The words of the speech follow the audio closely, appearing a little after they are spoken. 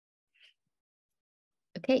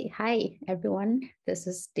Okay, hi everyone. This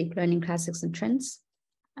is Deep Learning Classics and Trends.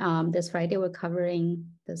 This Friday, we're covering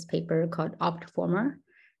this paper called OptFormer,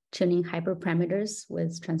 Tuning Hyperparameters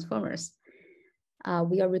with Transformers.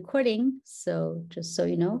 We are recording, so just so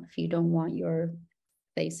you know, if you don't want your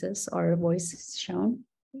faces or voice shown,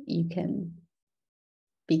 you can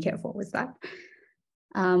be careful with that.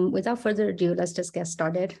 Without further ado, let's just get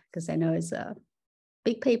started, because I know it's a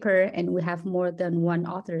big paper and we have more than one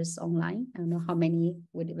authors online. I don't know how many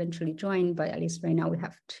would eventually join, but at least right now we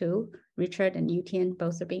have two, Richard and Yutian,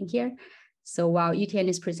 both are being here. So while Yutian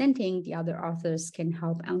is presenting, the other authors can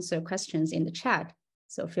help answer questions in the chat.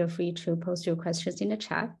 So feel free to post your questions in the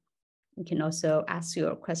chat. You can also ask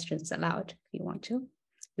your questions aloud if you want to.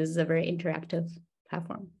 This is a very interactive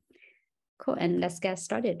platform. Cool, and let's get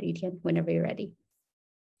started, Yutian, whenever you're ready.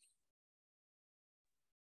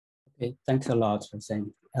 Okay, thanks a lot,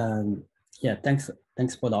 Sam. Yeah, thanks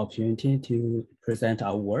for the opportunity to present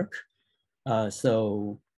our work.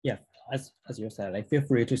 So yeah, as you said, like feel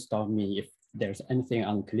free to stop me if there's anything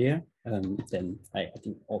unclear. Then I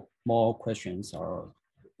think more questions are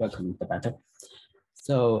welcome, the better.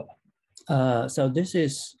 So this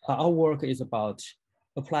is our work is about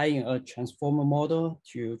applying a transformer model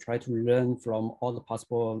to try to learn from all the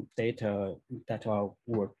possible data that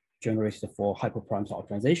were generated for hyperparameter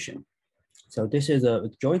optimization. So this is a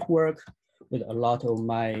joint work with a lot of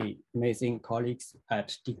my amazing colleagues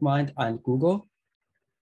at DeepMind and Google.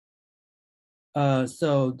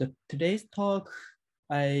 So today's talk,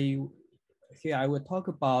 I will talk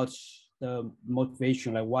about the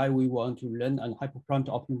motivation, like why we want to learn on hyperparameter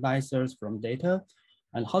optimizers from data,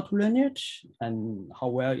 and how to learn it, and how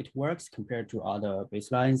well it works compared to other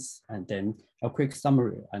baselines, and then a quick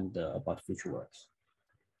summary and about future works.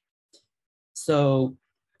 So,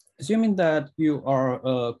 assuming that you are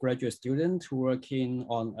a graduate student working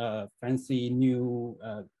on a fancy new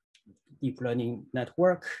deep learning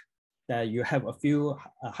network, that you have a few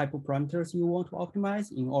hyperparameters you want to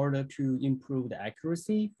optimize in order to improve the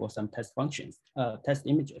accuracy for some test functions, test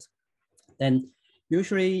images. Then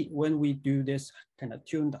usually when we do this kind of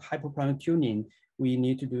hyperparameter tuning, we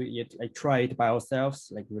need to do it, like try it by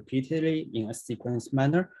ourselves, like repeatedly in a sequence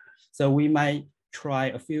manner. So we might try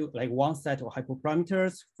a few, like one set of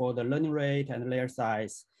hyperparameters for the learning rate and layer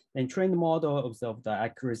size, then train the model, observe the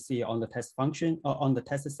accuracy on the test function or on the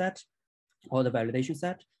test set or the validation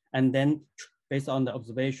set, and then based on the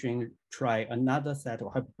observation, try another set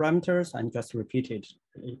of hyperparameters and just repeat it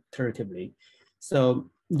iteratively. So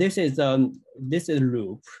this is a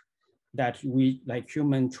loop that we, like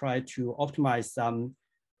human, try to optimize some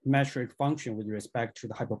metric function with respect to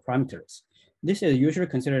the hyperparameters. This is usually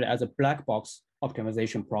considered as a black box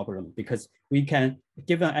optimization problem, because we can,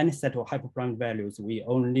 given any set of hyperparameter values, we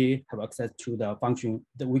only have access to the function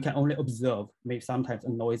that we can only observe, maybe sometimes a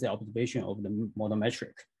noisy observation of the model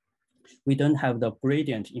metric. We don't have the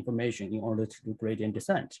gradient information in order to do gradient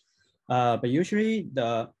descent. But usually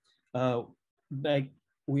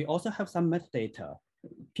we also have some metadata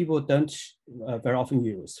people don't very often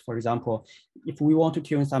use. For example, if we want to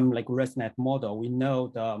tune some like ResNet model, we know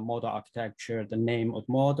the model architecture, the name of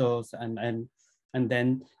models, and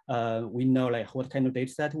then we know like what kind of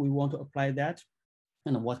data set we want to apply that,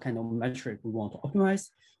 and what kind of metric we want to optimize.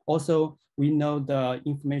 Also, we know the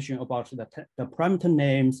information about the parameter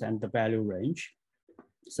names and the value range.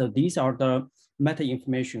 So these are the meta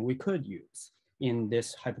information we could use in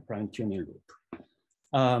this hyperparameter tuning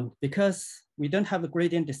loop. Because we don't have a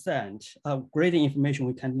gradient descent, gradient information,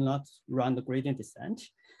 we cannot run the gradient descent.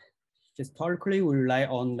 Historically, we rely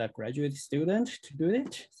on the graduate student to do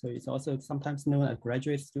it. So it's also sometimes known as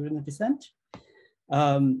graduate student descent.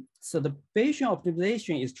 So the Bayesian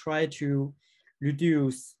optimization is try to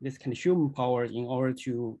reduce this kind of human power in order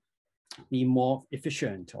to be more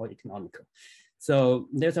efficient or economical. So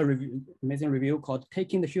there's a amazing review called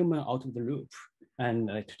Taking the Human Out of the Loop. And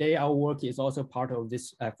today our work is also part of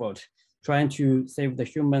this effort, trying to save the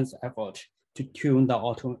human's effort to tune the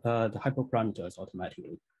hyperparameters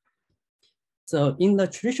automatically. So in the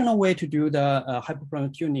traditional way to do the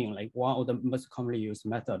hyperparameter tuning, like one of the most commonly used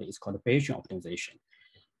method is called Bayesian optimization.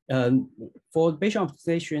 For Bayesian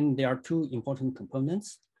optimization, there are two important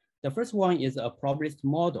components. The first one is a probabilistic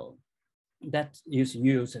model that is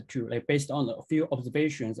used to, like, based on a few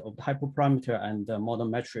observations of the hyperparameter and the model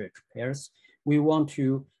metric pairs, we want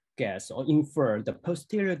to guess or infer the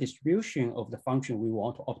posterior distribution of the function we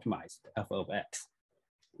want to optimize, f of x.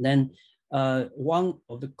 Then one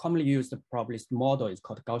of the commonly used probabilistic model is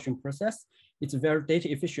called Gaussian process. It's very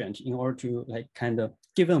data efficient in order to, like, kind of,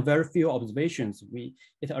 given very few observations,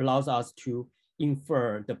 it allows us to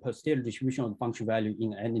infer the posterior distribution of the function value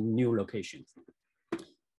in any new locations.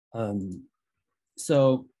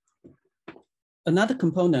 So another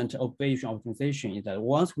component of Bayesian optimization is that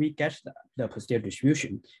once we get the posterior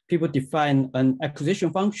distribution, people define an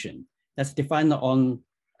acquisition function that's defined on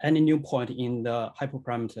any new point in the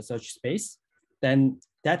hyperparameter search space. Then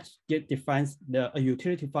that defines a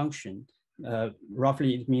utility function.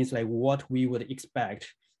 Roughly, it means like what we would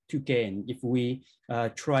expect to gain if we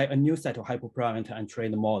try a new set of hyperparameter and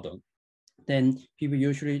train the model. Then people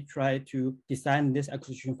usually try to design this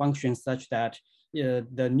acquisition function such that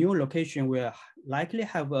the new location will likely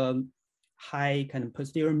have a high kind of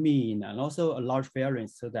posterior mean and also a large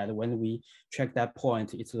variance, so that when we check that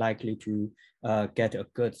point, it's likely to get a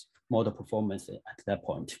good model performance at that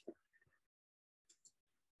point.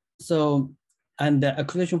 So, and the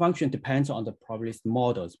acquisition function depends on the probabilistic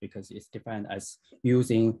models because it's defined as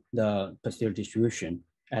using the posterior distribution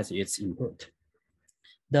as its input.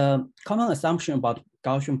 The common assumption about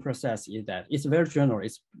Gaussian process is that it's very general.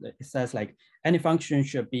 It says like any function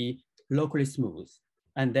should be locally smooth,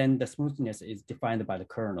 and then the smoothness is defined by the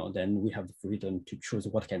kernel. Then we have the freedom to choose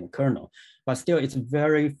what kind of kernel. But still, it's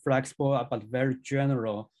very flexible, but very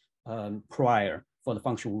general prior for the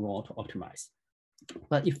function we want to optimize.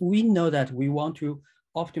 But if we know that we want to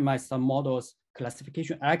optimize some models'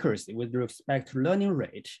 classification accuracy with respect to learning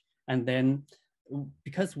rate, and then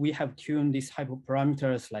because we have tuned these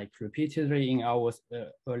hyperparameters like repeatedly in our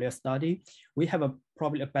earlier study, we have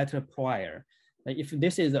probably a better prior. Like if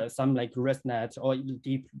this is some like ResNet or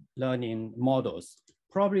deep learning models,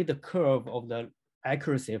 probably the curve of the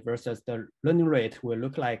accuracy versus the learning rate will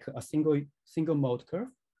look like a single mode curve,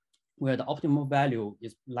 where the optimal value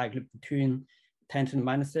is likely between 10 to the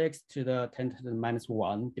minus 6 to the 10 to the minus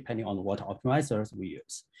 1, depending on what optimizers we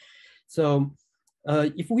use. So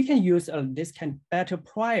if we can use this kind of better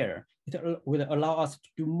prior, it will allow us to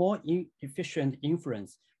do more efficient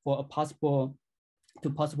inference for a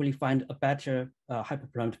possibly find a better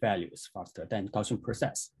hyperparameter values faster than Gaussian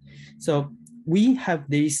process. So we have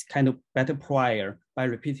this kind of better prior by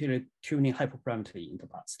repeatedly tuning hyperparameter in the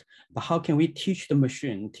past. But how can we teach the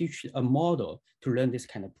machine, teach a model to learn this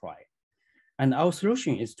kind of prior? And our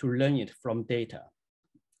solution is to learn it from data,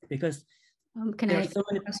 because can I ask a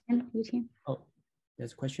question, Yutian? Oh,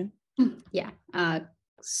 there's a question? Yeah.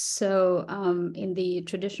 So in the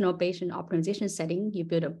traditional Bayesian optimization setting, you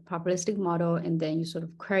build a probabilistic model and then you sort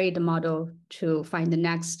of query the model to find the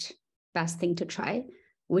next best thing to try.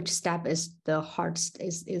 Which step is the hardest,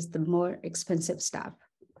 is the more expensive step?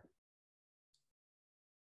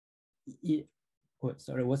 Yeah. Oh,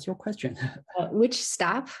 sorry, what's your question? Which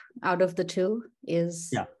step out of the two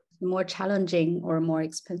is more challenging or more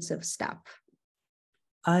expensive step?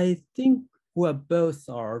 I think both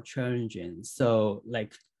are challenging. So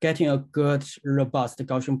like getting a good, robust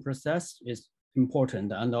Gaussian process is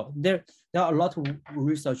important. And there are a lot of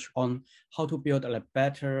research on how to build a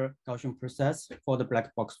better Gaussian process for the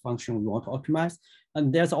black box function we want to optimize.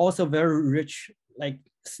 And there's also very rich like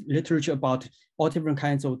literature about all different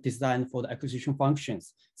kinds of design for the acquisition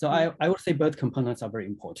functions. So I would say both components are very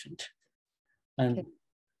important. And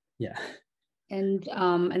yeah. And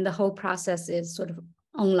the whole process is sort of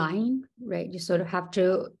online, right? You sort of have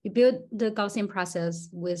to, you build the Gaussian process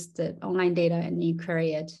with the online data and you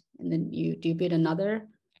query it, and then you build another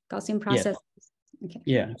Gaussian process? Yeah. Okay.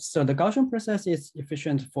 Yeah, so the Gaussian process is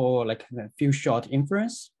efficient for like a few short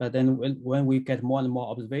inference, but then when we get more and more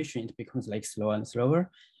observation, it becomes like slower and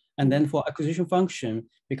slower. And then for acquisition function,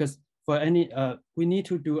 because for any, we need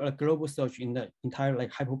to do a global search in the entire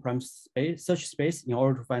like hyperparameter space, search space in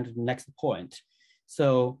order to find the next point.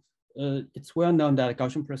 So it's well known that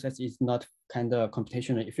Gaussian process is not kind of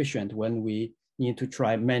computationally efficient when we need to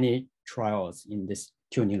try many trials in this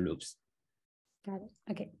tuning loops. Got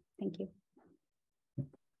it. Okay, thank you.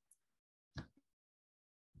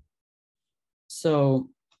 So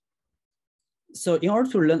in order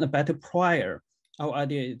to learn a better prior, our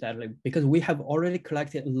idea is that like, because we have already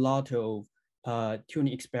collected a lot of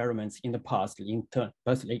tuning experiments in the past,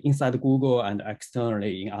 both inside Google and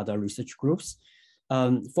externally in other research groups.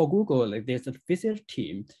 For Google, like there's a research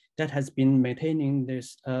team that has been maintaining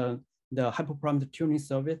this the hyperparameter tuning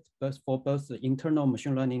service for both the internal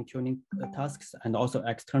machine learning tuning tasks and also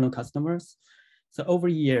external customers. So over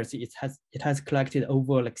years, it has collected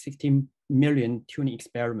over like 16 million tuning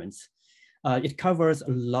experiments. It covers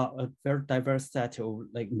a very diverse set of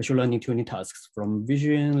like machine learning tuning tasks, from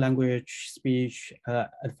vision, language, speech,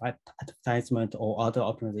 advertisement, or other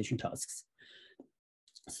optimization tasks.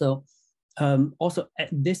 So also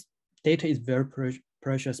this data is very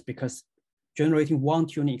precious because generating one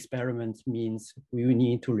tuning experiment means we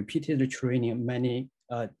need to repeatedly train many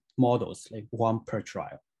models, like one per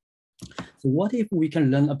trial. So what if we can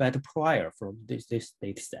learn a better prior from this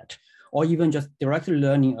data set, or even just directly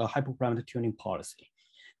learning a hyperparameter tuning policy?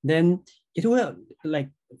 Then it will, like,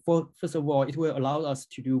 first of all, it will allow us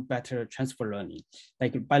to do better transfer learning.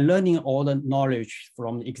 Like by learning all the knowledge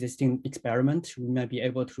from the existing experiment, we might be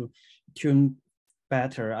able to tune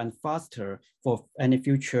better and faster for any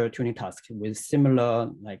future tuning task with similar,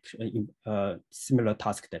 like similar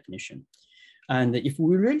task definition. And if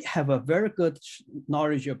we really have a very good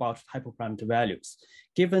knowledge about hyperparameter values,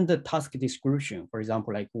 given the task description, for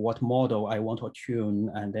example, like what model I want to tune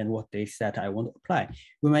and then what data set I want to apply,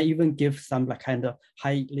 we might even give some like kind of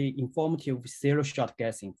highly informative zero shot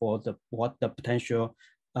guessing for what the potential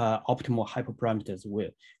optimal hyperparameters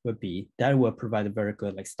will be. That will provide a very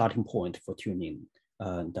good like starting point for tuning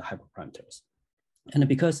the hyperparameters. And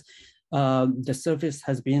because the service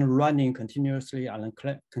has been running continuously and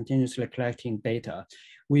continuously collecting data,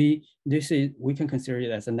 we can consider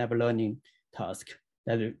it as a never learning task,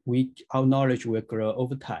 that our knowledge will grow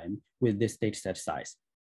over time with this data set size.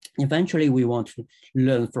 Eventually, we want to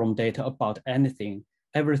learn from data about everything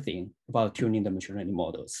about tuning the machine learning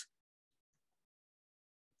models.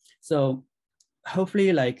 So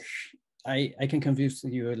hopefully, like I can convince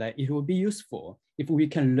you, like it will be useful if we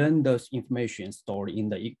can learn those information stored in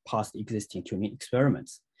the past existing tuning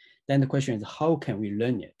experiments. Then the question is, how can we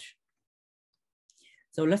learn it?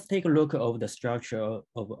 So let's take a look at the structure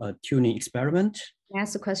of a tuning experiment. Can I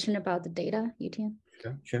ask a question about the data, Yutian?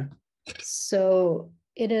 Sure. So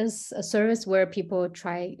it is a service where people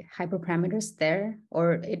try hyperparameters there,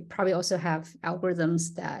 or it probably also have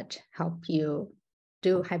algorithms that help you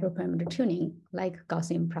do hyperparameter tuning, like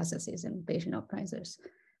Gaussian processes and Bayesian optimizers.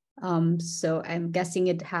 So I'm guessing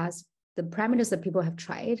it has the parameters that people have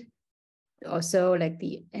tried, also like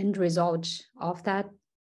the end result of that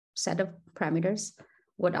set of parameters.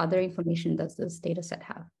 What other information does this data set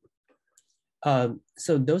have?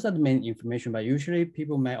 So those are the main information, but usually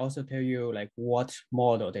people may also tell you like what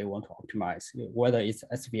model they want to optimize, whether it's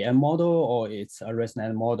SVM model or it's a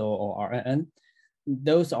ResNet model or RNN.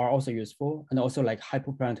 Those are also useful, and also like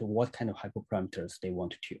hyperparameter, what kind of hyperparameters they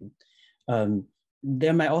want to tune.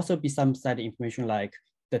 There might also be some side information like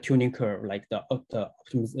the tuning curve, like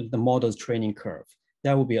the model's training curve.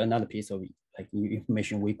 That would be another piece of like new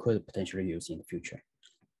information we could potentially use in the future.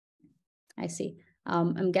 I see.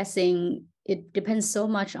 I'm guessing it depends so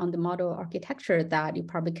much on the model architecture that you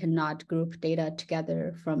probably cannot group data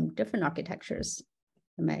together from different architectures.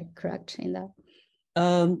 Am I correct in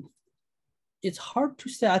that? It's hard to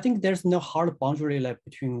say. I think there's no hard boundary like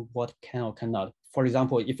between what can or cannot. For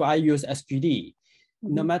example, if I use SGD,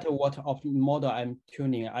 no matter what model I'm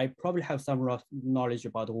tuning, I probably have some rough knowledge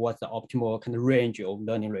about what's the optimal kind of range of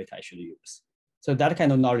learning rate I should use. So that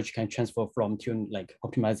kind of knowledge can transfer from like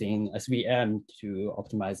optimizing SVM to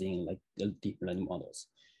optimizing like the deep learning models.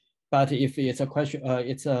 But if it's a question,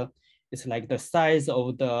 it's like the size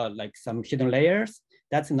of the like some hidden layers,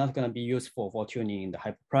 that's not going to be useful for tuning the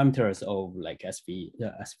hyperparameters of like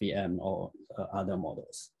SVM or other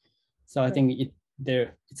models. So I think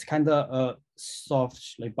it's kind of a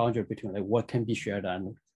soft like boundary between like what can be shared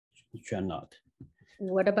and should not.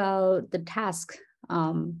 What about the task?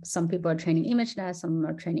 Some people are training ImageNet, some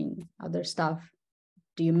are training other stuff.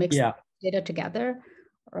 Do you mix data together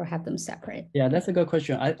or have them separate? Yeah, that's a good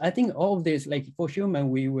question. I think all of this, like for human,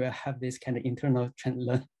 we will have this kind of internal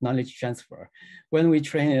knowledge transfer. When we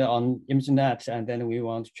train it on ImageNet and then we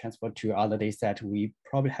want to transfer to other data set, we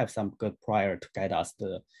probably have some good prior to guide us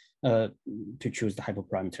to choose the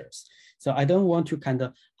hyperparameters. So I don't want to kind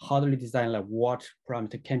of hardly design like what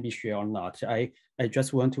parameter can be shared or not. I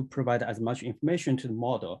just want to provide as much information to the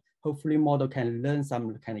model. Hopefully model can learn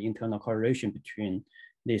some kind of internal correlation between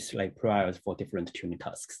these like priors for different tuning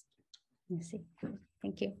tasks. I see.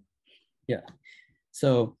 Thank you. Yeah.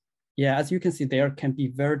 So yeah, as you can see, there can be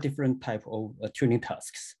very different type of tuning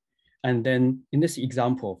tasks. And then in this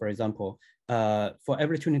example, for example, for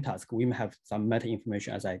every tuning task, we may have some meta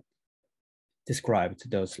information as I described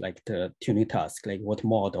those like the tuning task, like what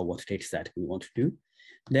model, what data set we want to do.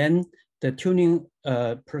 Then the tuning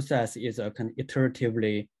process is a kind of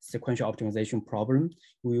iteratively sequential optimization problem.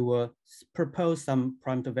 We will propose some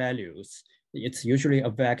parameter values. It's usually a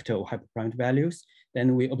vector of hyperparameter values.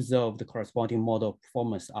 Then we observe the corresponding model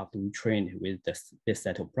performance after we train with this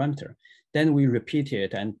set of parameter. Then we repeat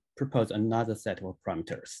it and propose another set of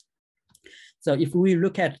parameters. So if we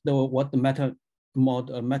look at what the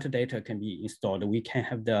metadata can be installed, we can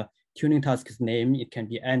have the tuning task's name. It can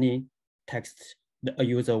be any text that a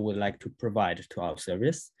user would like to provide to our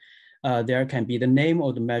service. There can be the name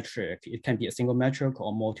of the metric. It can be a single metric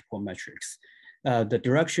or multiple metrics. The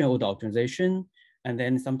direction of the optimization, And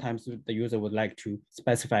then sometimes the user would like to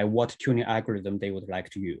specify what tuning algorithm they would like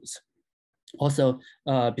to use. Also,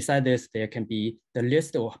 beside this, there can be the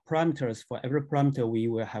list of parameters. For every parameter, we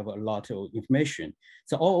will have a lot of information.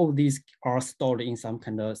 So all of these are stored in some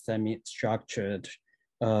kind of semi-structured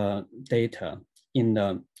data in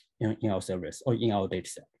our service or in our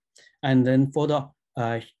dataset. And then for the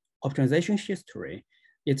optimization history,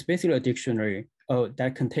 it's basically a dictionary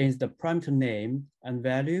that contains the parameter name and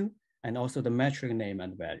value, and also the metric name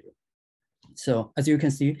and value. So as you can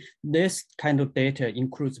see, this kind of data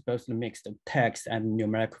includes both the mix of text and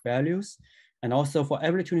numeric values. And also for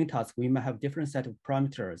every tuning task, we might have different set of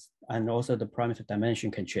parameters, and also the parameter dimension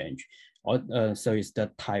can change. So it's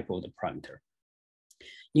the type of the parameter.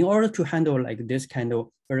 In order to handle like this kind of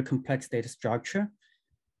very complex data structure,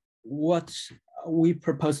 what we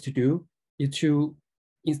propose to do is to,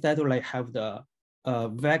 instead of like have the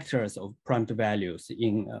vectors of parameter values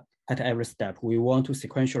in at every step, we want to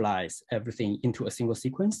sequentialize everything into a single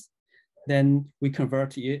sequence. Then we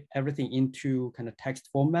convert everything into kind of text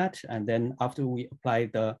format. And then after we apply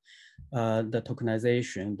the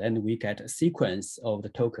tokenization, then we get a sequence of the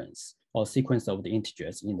tokens or sequence of the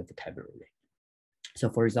integers in the vocabulary. So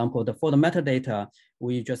for example, for the metadata,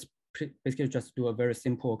 we just basically just do a very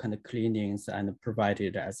simple kind of cleanings and provide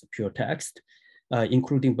it as pure text,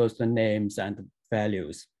 including both the names and the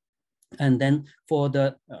values. And then for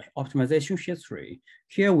the optimization history,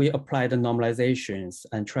 here we apply the normalizations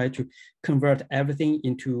and try to convert everything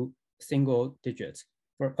into single digits,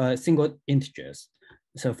 for single integers.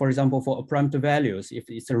 So for example, for parameter values, if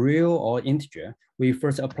it's a real or integer, we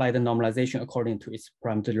first apply the normalization according to its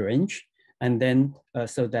parameter range. And then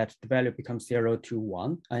so that the value becomes 0 to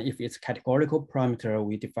 1. And if it's categorical parameter,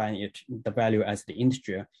 we define the value as the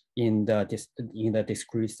integer in the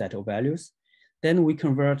discrete set of values. Then we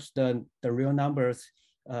convert the real numbers,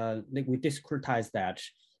 like we discretize that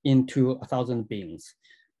into 1,000 bins.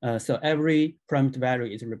 So every parameter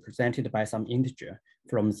value is represented by some integer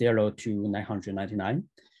from 0 to 999.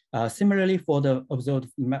 Similarly, for the observed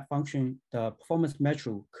function, the performance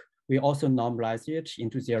metric, we also normalize it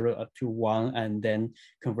into 0 to 1 and then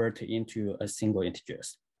convert it into a single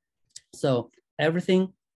integers. So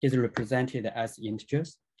everything is represented as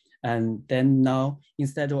integers. And then now,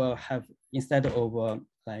 instead of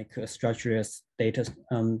like structured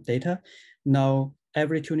data, now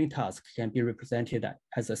every tuning task can be represented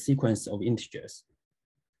as a sequence of integers.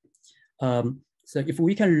 So if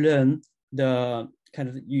we can learn the kind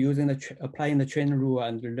of applying the chain rule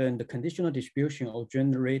and learn the conditional distribution of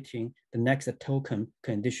generating the next token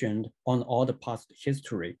conditioned on all the past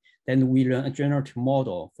history, then we learn a generative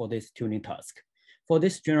model for this tuning task. For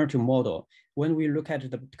this generative model, when we look at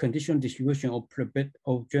the conditional distribution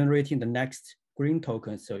of generating the next green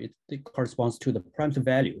token, so it corresponds to the parameter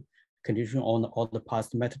value condition on all the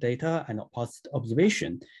past metadata and past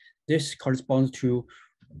observation. This corresponds to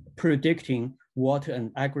predicting what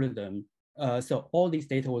an algorithm, so all these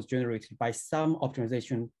data was generated by some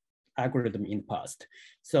optimization algorithm in the past.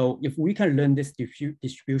 So if we can learn this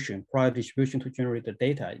distribution, prior distribution to generate the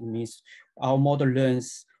data, it means our model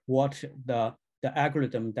learns what the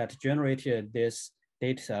algorithm that generated this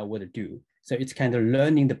data would do. So it's kind of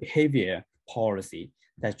learning the behavior policy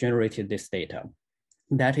that generated this data.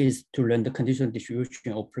 That is to learn the conditional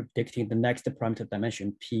distribution of predicting the next parameter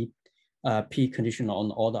dimension P conditional on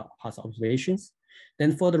all the past observations.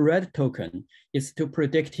 Then for the red token, it's to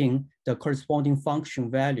predicting the corresponding function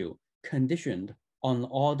value conditioned on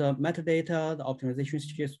all the metadata, the optimization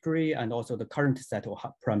history, and also the current set of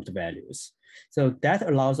parameter values. So that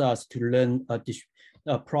allows us to learn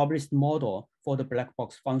a probabilistic model for the black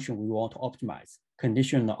box function we want to optimize,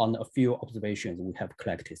 conditioned on a few observations we have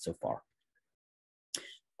collected so far.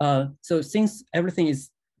 So since everything is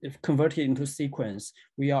converted into sequence,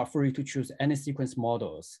 we are free to choose any sequence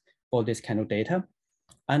models for this kind of data.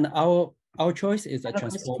 And our choice is a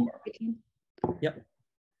transformer. Yep.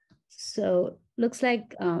 So looks like,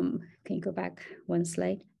 can you go back one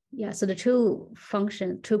slide? Yeah, so the two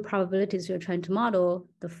probabilities you're trying to model,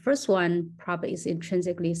 the first one probably is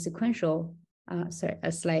intrinsically sequential. Sorry,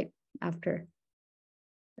 a slide after,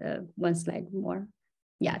 one slide more.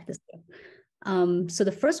 Yeah, this one. So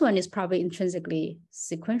the first one is probably intrinsically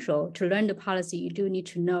sequential. To learn the policy, you do need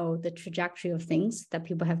to know the trajectory of things that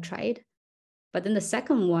people have tried. But then the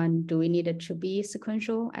second one, do we need it to be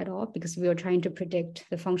sequential at all? Because if we are trying to predict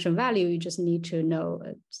the function value, you just need to know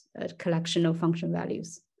a collection of function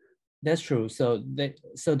values. That's true. So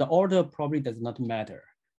the order probably does not matter.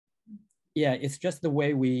 Yeah, it's just the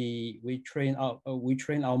way we train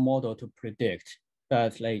our model to predict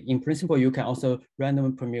but like in principle, you can also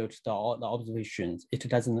randomly permute the observations.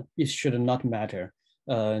 It should not matter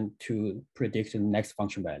to predict the next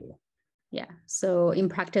function value. Yeah. So in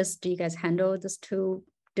practice, do you guys handle these two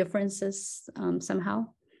differences somehow?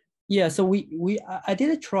 Yeah, so I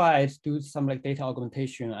did try to do some like data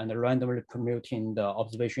augmentation and randomly permuting the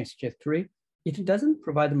observation history. It doesn't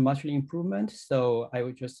provide much improvement, so I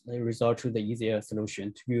would just resort to the easier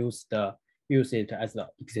solution to use it as the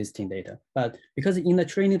existing data. But because in the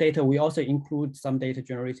training data, we also include some data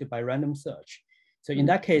generated by random search. So in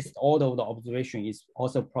that case, although the observation is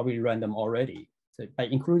also probably random already, so by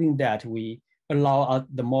including that, we allow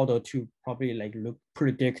the model to probably like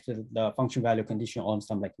predict the function value condition on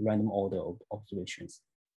some like random order of observations.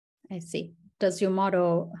 I see. Does your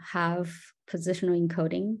model have positional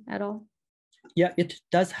encoding at all? Yeah, it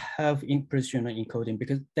does have positional encoding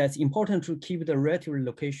because that's important to keep the relative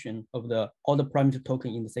location of all the parameter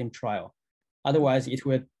token in the same trial. Otherwise, it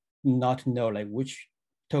will not know like which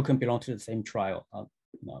token belongs to the same trial or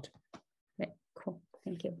not. Right, cool,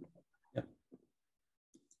 thank you.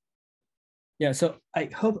 Yeah, so I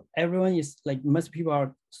hope everyone is like, most people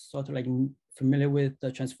are sort of like familiar with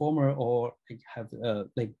the transformer or like have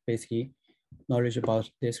like basically knowledge about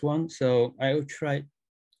this one. So I will try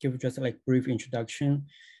give just like brief introduction.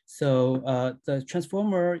 So the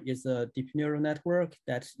transformer is a deep neural network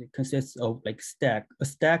that consists of like a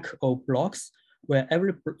stack of blocks where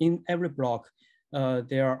in every block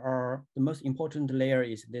there are the most important layer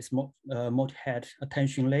is this multi-head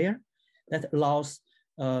attention layer that allows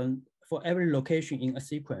for every location in a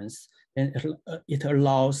sequence, and it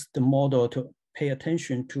allows the model to pay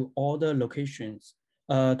attention to all the locations,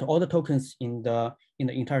 to all the tokens in the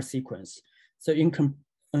entire sequence. So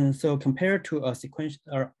so compared to a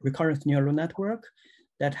recurrent neural network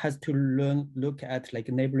that has to look at like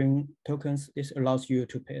neighboring tokens, this allows you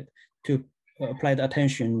to apply the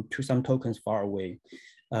attention to some tokens far away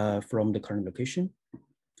from the current location.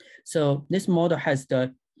 So this model has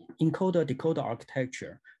the encoder-decoder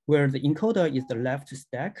architecture, where the encoder is the left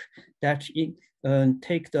stack that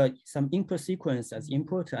take some input sequence as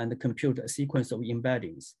input and compute a sequence of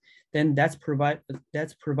embeddings. Then that's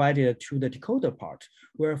provided to the decoder part,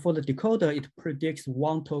 where for the decoder, it predicts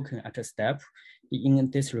one token at a step in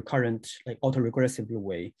this recurrent, like autoregressive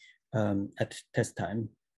way at test time.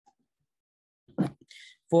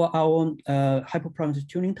 For our hyperparameter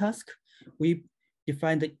tuning task, we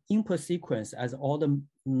define the input sequence as all the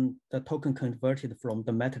token converted from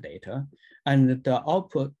the metadata, and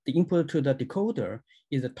the input to the decoder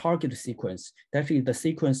is the target sequence. That is the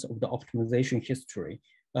sequence of the optimization history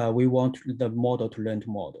we want the model to learn to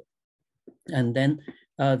model. And then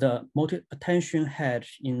the multi-attention head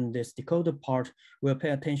in this decoder part will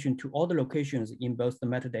pay attention to all the locations in both the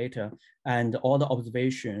metadata and all the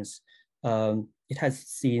observations it has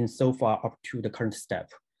seen so far up to the current step.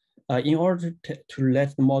 In order to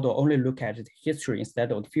let the model only look at the history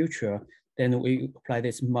instead of the future, then we apply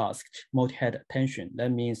this masked multi-head attention.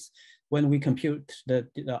 That means when we compute the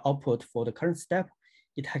output for the current step,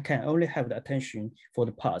 it can only have the attention for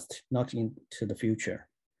the past, not into the future.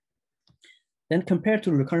 Then compared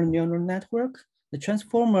to recurrent neural network, the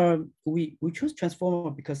transformer, we choose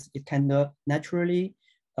transformer because it can naturally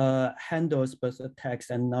handles both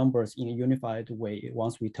text and numbers in a unified way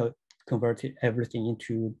once we convert everything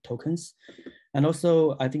into tokens. And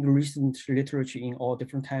also, I think recent literature in all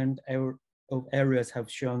different kinds of areas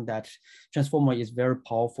have shown that transformer is very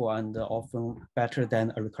powerful and often better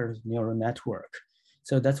than a recurrent neural network.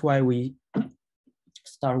 So that's why we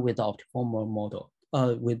start with the OptFormer model,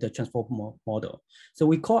 with the transformer model. So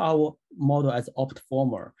we call our model as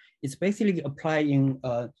OptFormer. It's basically applying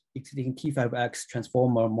existing T5X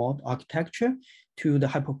transformer model architecture to the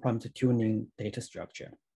hyperparameter tuning data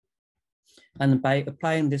structure. And by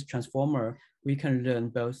applying this transformer, we can learn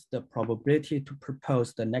both the probability to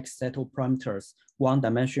propose the next set of parameters one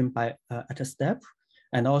dimension at a step,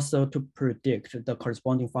 and also to predict the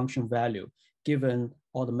corresponding function value given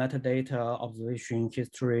all the metadata, observation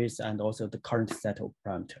histories, and also the current set of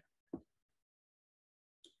parameters.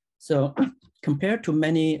 So compared to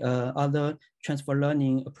many other transfer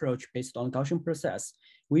learning approach based on Gaussian process,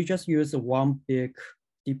 we just use one big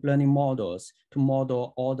deep learning models to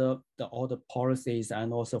model all the policies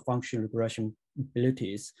and also function regression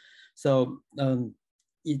abilities. So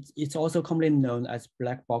it's also commonly known as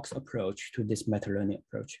black box approach to this meta-learning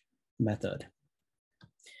method.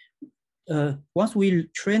 Once we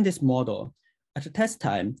train this model, at the test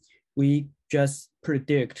time, we just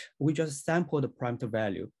sample the parameter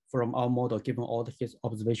value from our model given all the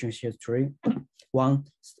observation history. one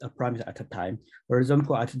parameter at a time. For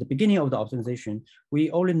example, at the beginning of the optimization,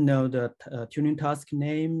 we only know the tuning task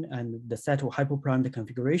name and the set of hyperparameter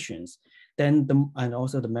configurations, then and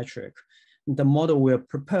also the metric. The model will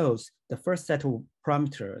propose the first set of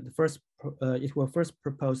parameter. It will first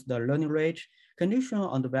propose the learning rate. Conditional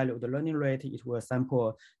on the value of the learning rate, it will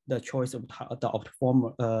sample the choice of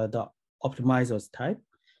the optimizer's type.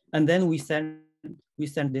 And then we send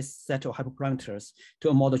this set of hyperparameters to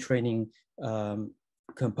a model training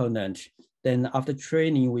component. Then after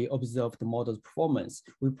training, we observe the model's performance.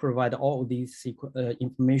 We provide all of these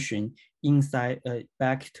information inside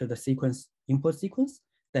back to the input sequence,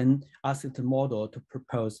 then ask the model to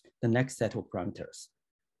propose the next set of parameters.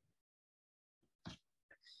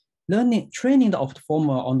 Training the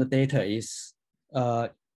OptFormer on the data is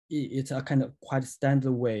it's a kind of quite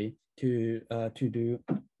standard way to do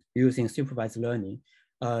using supervised learning.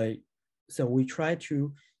 So we try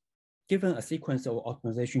to, given a sequence of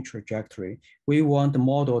optimization trajectory, we want the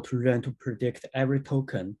model to learn to predict every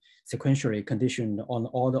token sequentially conditioned on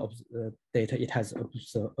all the data it has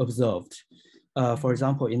observed. For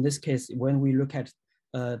example, in this case, when we look at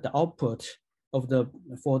the output of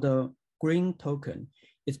for the green token,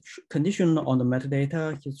 it's conditioned on the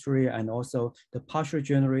metadata history and also the partially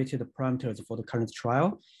generated parameters for the current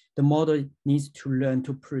trial. The model needs to learn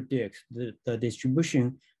to predict the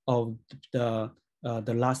distribution of the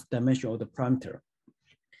last dimension of the parameter.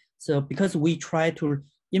 So because we try to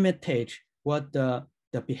imitate what the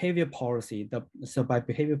behavior policy, so by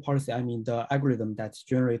behavior policy, I mean the algorithm that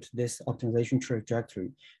generates this optimization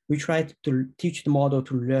trajectory. We try to teach the model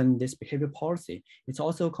to learn this behavior policy. It's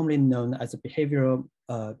also commonly known as a behavioral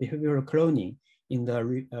cloning in the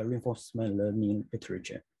reinforcement learning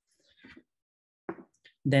literature.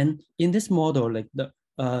 Then in this model, like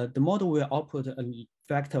the model will output a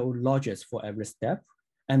vector of logits for every step.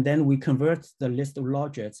 And then we convert the list of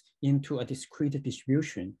logits into a discrete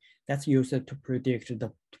distribution that's used to predict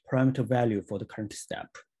the parameter value for the current step.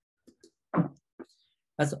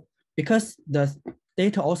 Because the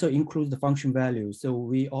data also includes the function value, so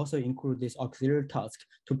we also include this auxiliary task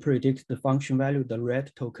to predict the function value, the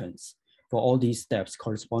red tokens, for all these steps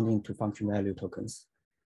corresponding to function value tokens.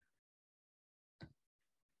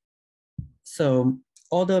 So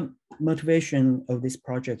all the motivation of this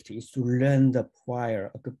project is to learn the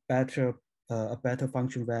prior, a better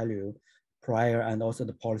function value prior, and also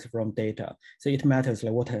the policy from data. So it matters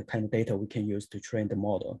like what kind of data we can use to train the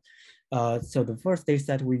model. So the first data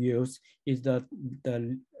set we use is the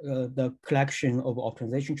collection of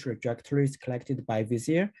optimization trajectories collected by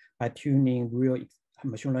Vizier by tuning real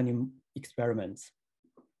machine learning experiments.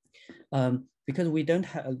 Because we don't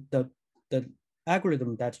have the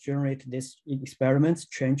algorithm that generates these experiments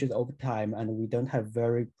changes over time, and we don't have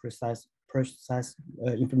very precise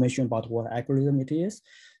information about what algorithm it is.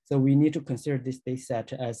 So we need to consider this data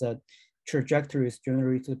set as a trajectories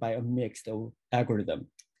generated by a mix of algorithm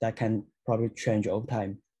that can probably change over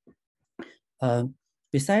time.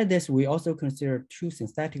 Besides this, we also consider two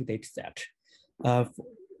synthetic data sets.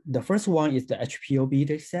 The first one is the HPOB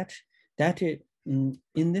data set. That is,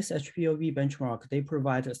 in this HPOB benchmark, they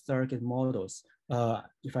provide surrogate models.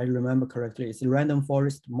 If I remember correctly, it's random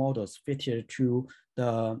forest models fitted to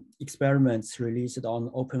the experiments released on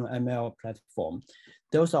OpenML platform.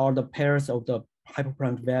 Those are the pairs of the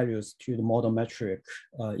hyperparameter values to the model metric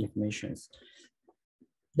informations.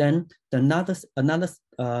 Then another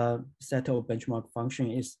set of benchmark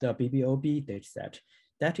function is the BBOB dataset.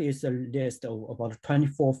 That is a list of about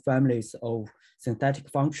 24 families of synthetic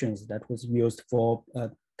functions that was used for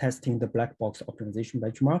testing the black box optimization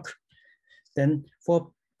benchmark. Then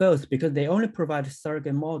for both, because they only provide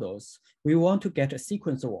surrogate models, we want to get a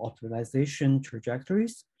sequence of optimization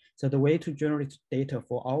trajectories. So the way to generate data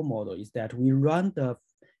for our model is that we run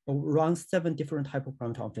 7 different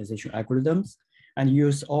hyperparameter optimization algorithms and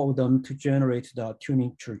use all of them to generate the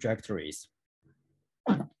tuning trajectories.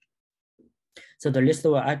 So the list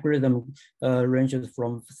of algorithm ranges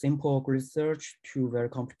from simple grid search to very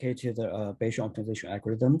complicated Bayesian optimization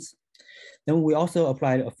algorithms. Then we also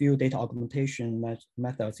applied a few data augmentation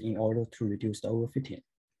methods in order to reduce the overfitting.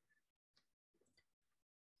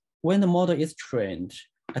 When the model is trained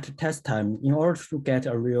at the test time, in order to get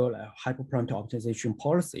a real hyperparameter optimization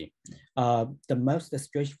policy, the most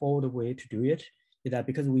straightforward way to do it is that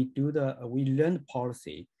because we learn the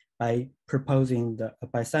policy by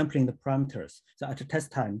sampling the parameters. So at the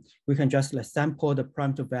test time, we can just sample the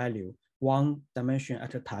parameter value one dimension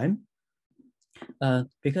at a time.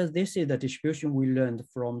 Because this is the distribution we learned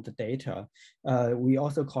from the data, we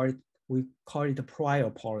also call it the prior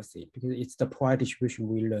policy because it's the prior distribution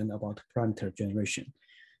we learn about parameter generation.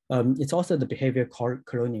 It's also the behavior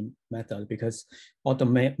cloning method because all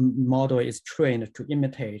the model is trained to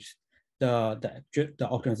imitate the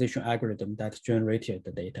optimization algorithm that generated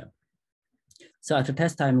the data. So at the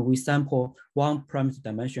test time, we sample one parameter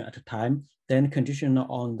dimension at a time, then conditional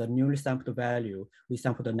on the newly sampled value, we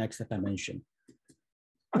sample the next dimension.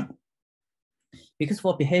 Because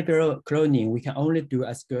for behavioral cloning, we can only do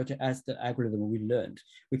as good as the algorithm we learned.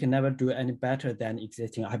 We can never do any better than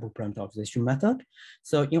existing hyperparameter optimization method.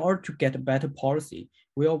 So in order to get a better policy,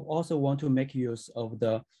 we also want to make use of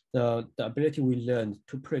the ability we learned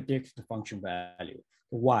to predict the function value,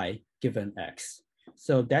 y given x.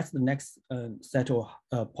 So that's the next set of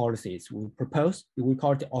policies we propose. We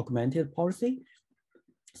call it the augmented policy.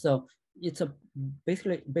 So it's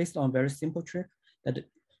basically based on a very simple trick that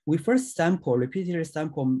we first repeatedly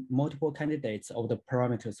sample multiple candidates of the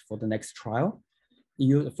parameters for the next trial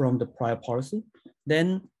from the prior policy.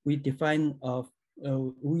 Then we define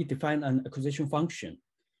an acquisition function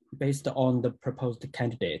based on the proposed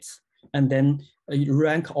candidates. And then you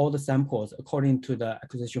rank all the samples according to the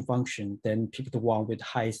acquisition function, then pick the one with the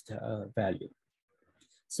highest value.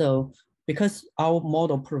 So because our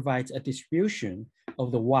model provides a distribution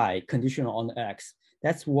of the y conditional on the x,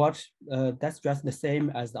 that's just the same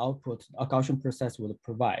as the output a Gaussian process would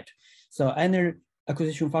provide. So any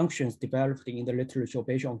acquisition functions developed in the literature of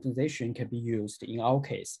Bayesian optimization can be used in our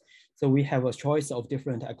case. So we have a choice of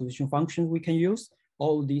different acquisition functions we can use.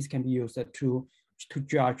 All these can be used to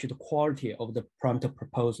judge the quality of the parameter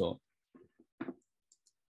proposal.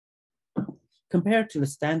 Compared to the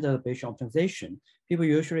standard Bayesian optimization, people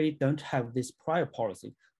usually don't have this prior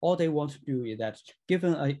policy. All they want to do is that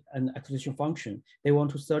given an acquisition function, they want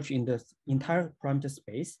to search in the entire parameter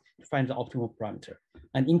space to find the optimal parameter.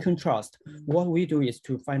 And in contrast, what we do is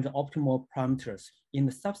to find the optimal parameters in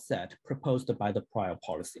the subset proposed by the prior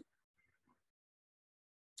policy.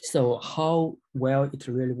 So how well it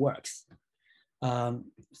really works.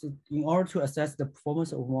 So in order to assess the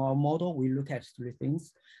performance of our model, we look at three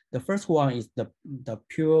things. The first one is the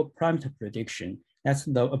pure parameter prediction. That's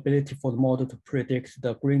the ability for the model to predict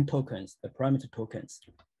the green tokens, the parameter tokens.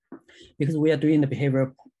 Because we are doing the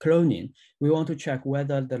behavioral cloning, we want to check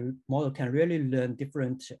whether the model can really learn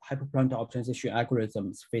different hyperparameter optimization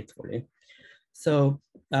algorithms faithfully. So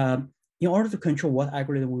in order to control what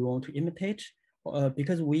algorithm we want to imitate,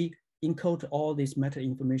 because we encode all this meta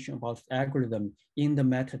information about the algorithm in the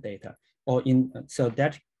metadata, so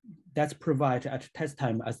that's provided at test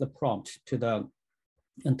time as the prompt to the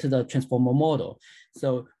transformer model.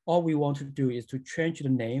 So all we want to do is to change the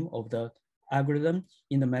name of the algorithm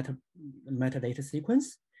in the metadata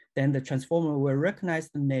sequence. Then the transformer will recognize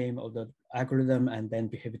the name of the algorithm and then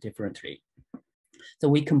behave differently. So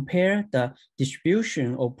we compare the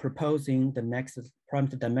distribution of proposing the next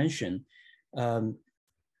parameter dimension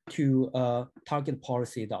to target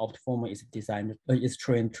policy the OptFormer is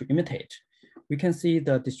trained to imitate. We can see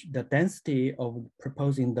the density of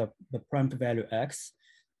proposing the parameter value x,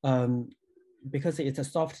 because it's a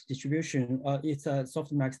soft distribution, it's a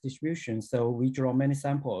softmax distribution. So we draw many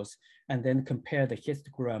samples and then compare the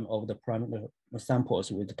histogram of the parameter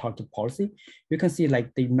samples with the target policy. You can see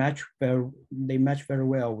like they match very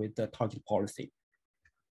well with the target policy.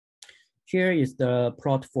 Here is the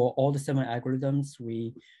plot for all the 7 algorithms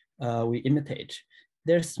we imitate.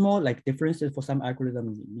 There's small like differences for some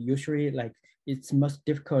algorithms. Usually like it's most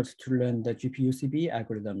difficult to learn the GPU-CB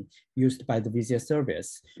algorithm used by the VCS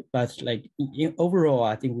service. But like overall,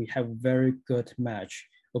 I think we have very good match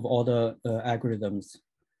of all the algorithms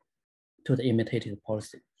to the imitated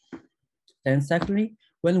policy. And secondly,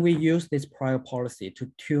 when we use this prior policy to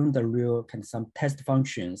tune the real some test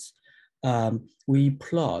functions, we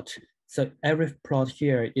plot. So every plot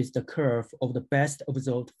here is the curve of the best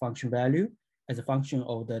observed function value as a function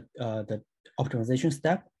of the optimization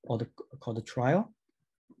step or called the trial.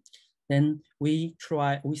 Then we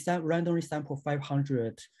randomly sample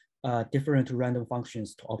 500 different random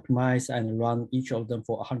functions to optimize and run each of them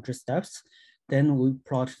for 100 steps. Then we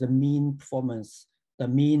plot the mean performance, the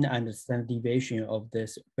mean and the standard deviation of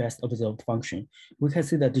this best observed function. We can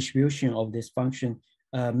see the distribution of this function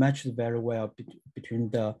matches very well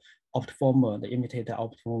between the OptFormer, the imitated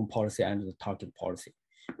OptFormer policy and the target policy,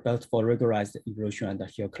 both for regularized evolution and the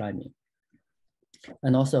hill climbing.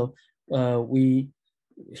 And also,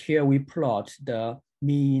 here we plot the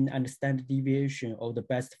mean and standard deviation of the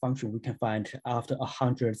best function we can find after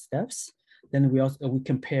 100 steps. Then we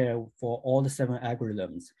compare for all the 7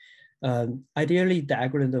 algorithms. Ideally, the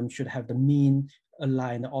algorithm should have the mean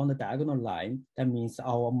line on the diagonal line, that means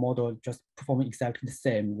our model just performing exactly the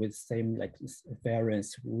same with same like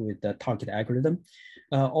variance with the target algorithm.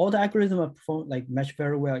 All the algorithms perform like match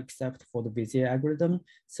very well except for the Vizier algorithm.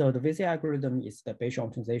 So the Vizier algorithm is the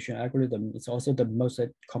Bayesian optimization algorithm. It's also the most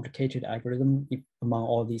complicated algorithm among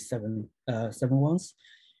all these seven ones.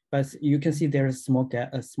 But you can see there is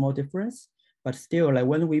a small difference. But still, like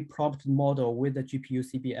when we prompt the model with the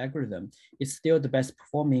GPU-CB algorithm, it's still the best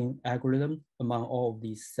performing algorithm among all of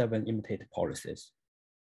these 7 imitate policies.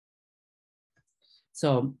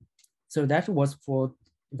 So that was for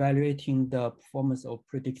evaluating the performance of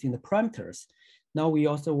predicting the parameters. Now we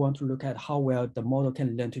also want to look at how well the model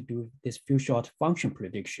can learn to do this few-shot function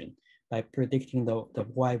prediction by predicting the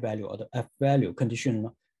Y value or the F value condition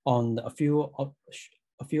on a few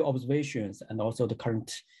observations and also the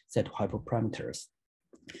current set of hyperparameters.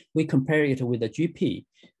 We compare it with the GP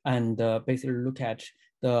and basically look at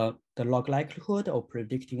the log likelihood of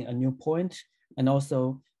predicting a new point and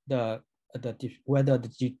also whether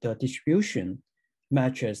the distribution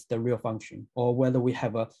matches the real function or whether we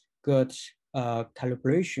have a good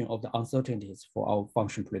calibration of the uncertainties for our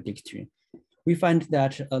function prediction. We find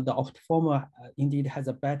that the OptFormer indeed has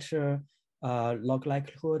a better log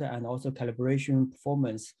likelihood and also calibration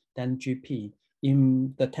performance than GP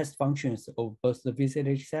in the test functions of both the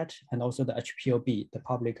VC set and also the HPOB, the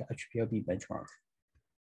public HPOB benchmark.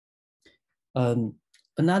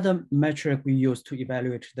 Another metric we use to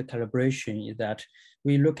evaluate the calibration is that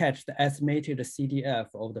we look at the estimated CDF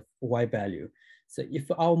of the Y value. So if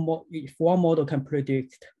one model can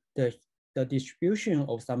predict the distribution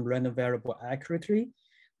of some random variable accurately,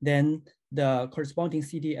 then the corresponding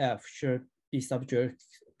CDF should be subject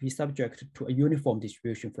to a uniform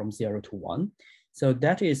distribution from 0 to 1. So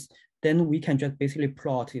that is, then we can just basically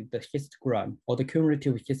plot the histogram or the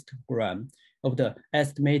cumulative histogram of the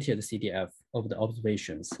estimated CDF of the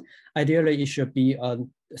observations. Ideally, it should be a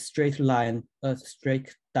straight line, a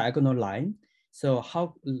straight diagonal line. So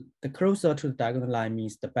the closer to the diagonal line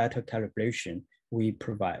means the better calibration we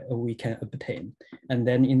can obtain. And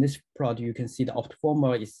then in this plot, you can see the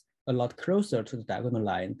OptFormer is a lot closer to the diagonal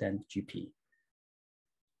line than GP.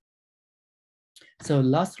 So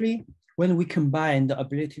lastly, when we combine the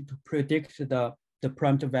ability to predict the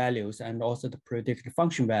parameter values and also the predicted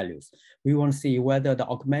function values, we want to see whether the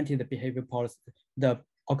augmented behavior policy, the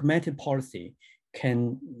augmented policy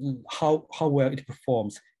how well it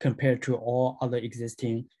performs compared to all other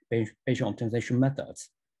existing Bayesian optimization methods.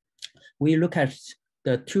 We look at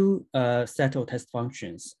the two set of test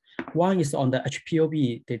functions. One is on the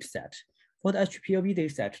HPOB dataset. For the HPOB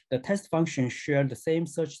dataset, the test function shares the same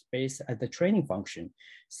search space as the training function.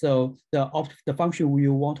 So the function we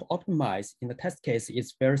want to optimize in the test case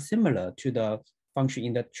is very similar to the function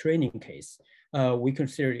in the training case. We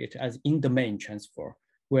consider it as in-domain transfer,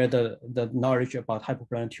 where the knowledge about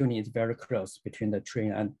hyperparameter tuning is very close between the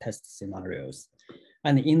train and test scenarios.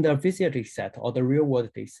 And in the Vizier dataset or the real-world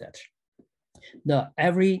dataset,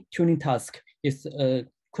 every tuning task is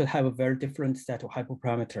could have a very different set of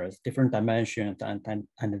hyperparameters, different dimensions, and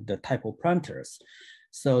the type of parameters.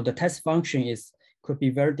 So the test function could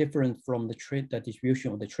be very different from the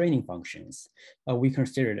distribution of the training functions. We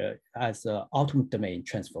consider it as an ultimate domain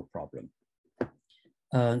transfer problem.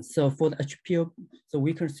 So for the HPO,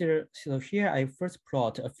 so here I first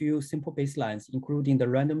plot a few simple baselines, including the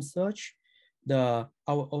random search, our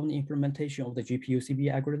own implementation of the GPU-CB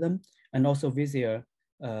algorithm, and also Vizier.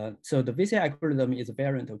 So the Vizier algorithm is a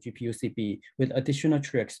variant of GPU-CB with additional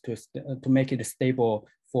tricks to make it stable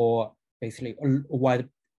for basically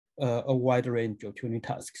a wide range of tuning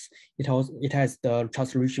tasks. It has the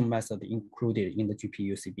transformation method included in the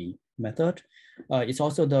GPU-CB method. It's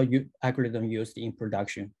also the algorithm used in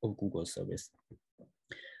production of Google service.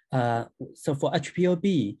 So for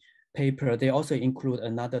HPOB paper, they also include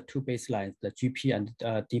another two baselines, the GP and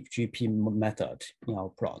deep GP method in our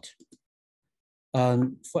plot.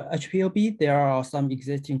 For HPOB, there are some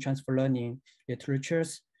existing transfer learning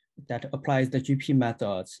literatures that applies the GP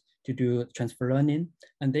methods to do transfer learning,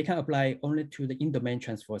 and they can apply only to the in-domain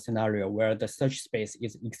transfer scenario where the search space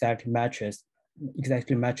is exactly matches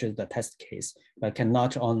the test case, but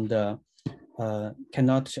cannot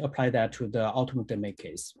apply that to the ultimate domain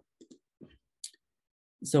case.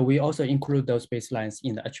 So we also include those baselines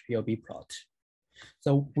in the HPOB plot.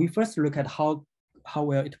 So we first look at how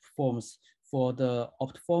well it performs for the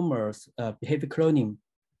OptFormer's behavior cloning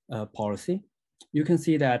policy. You can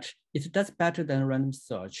see that it does better than random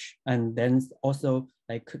search, and then also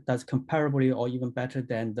does comparably or even better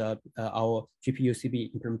than our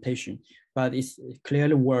GPU-CB implementation, but it's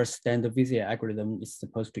clearly worse than the Vizier algorithm is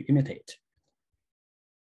supposed to imitate.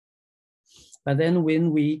 But then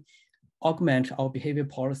when we augment our behavior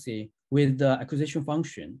policy with the acquisition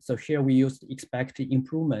function, so here we use expected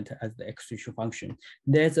improvement as the acquisition function,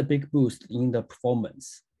 there's a big boost in the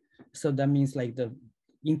performance. So that means like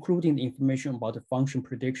including the information about the function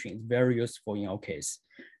prediction is very useful in our case.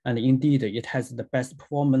 And indeed, it has the best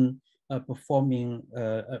performing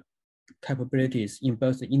capabilities in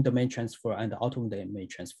both the in-domain transfer and the out-of-domain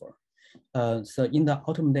transfer. So in the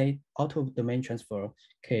out-of-domain transfer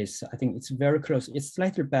case, I think it's very close. It's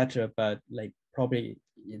slightly better, but like probably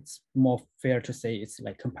it's more fair to say it's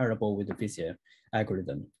like comparable with the Vizier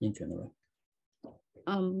algorithm in general.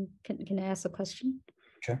 Can I ask a question?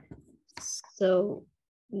 Sure. So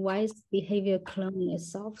why is behavior cloning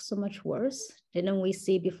itself so much worse? Didn't we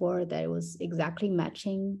see before that it was exactly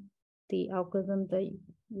matching the algorithm that you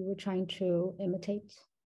were trying to imitate?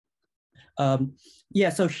 Yeah,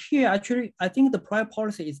 so here actually, I think the prior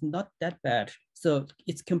policy is not that bad. So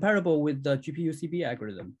it's comparable with the GPU-CB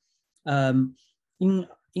algorithm.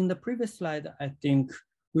 In the previous slide, I think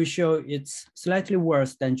we show it's slightly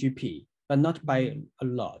worse than GP, but not by a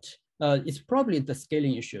lot. It's probably the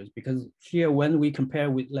scaling issues, because here when we compare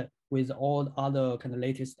with all other kind of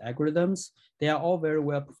latest algorithms, they are all very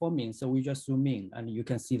well performing. So we just zoom in and you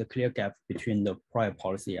can see the clear gap between the prior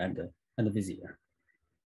policy and the Vizier.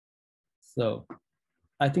 So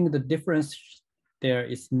I think the difference there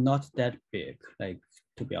is not that big, like,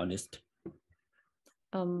 to be honest.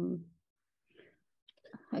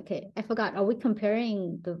 Okay, I forgot. Are we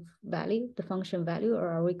comparing the value, the function value, or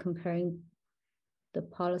are we comparing the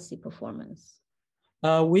policy performance?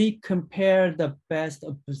 We compare the best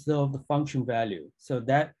observed function value. So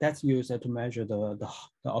that's used to measure the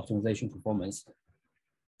optimization performance.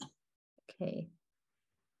 Okay.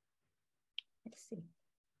 Let's see.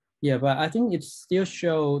 Yeah, but I think it still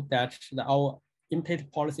shows that our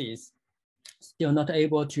imitate policy is still not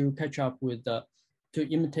able to catch up with to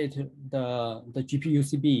imitate the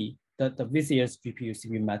GPU-CB, the Vizier's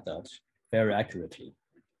GPU-CB method very accurately.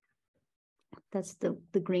 That's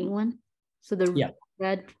the green one. So the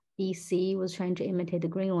red BC was trying to imitate the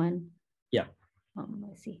green one. Yeah.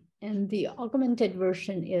 I see. And the augmented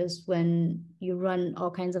version is when you run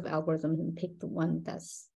all kinds of algorithms and pick the one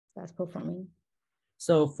that's performing.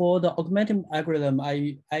 So for the augmented algorithm,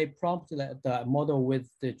 I prompted the model with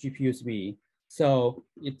the GPU-CB. So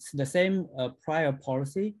it's the same prior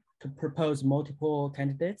policy to propose multiple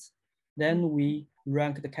candidates. Then we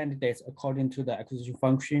rank the candidates according to the acquisition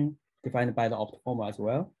function defined by the OptFormer as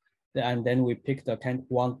well. And then we pick the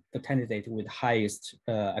candidate with highest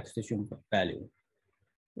acquisition value.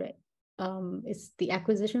 Right. Is the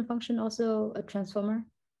acquisition function also a transformer?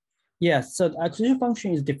 Yes, so the acquisition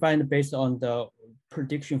function is defined based on the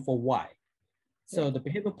prediction for Y. So the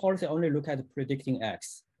behavior policy only look at predicting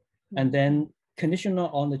X. And then conditional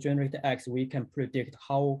on the generated X, we can predict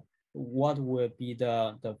what will be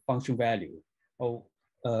the function value of,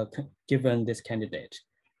 given this candidate.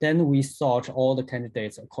 Then we sort all the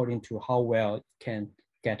candidates according to how well it can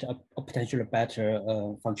get a potentially better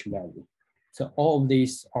function value. So all of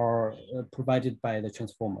these are provided by the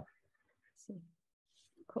transformer.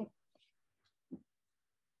 Cool.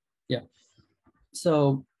 Yeah.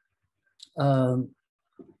 So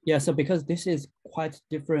so because this is quite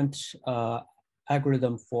different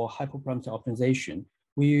algorithm for hyperparameter optimization,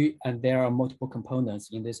 and there are multiple components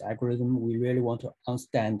in this algorithm, we really want to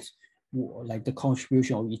understand like the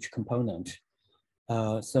contribution of each component.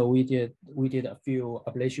 So we did a few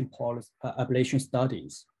ablation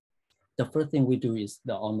studies. The first thing we do is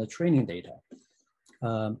on the training data.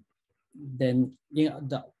 Then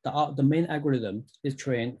the main algorithm is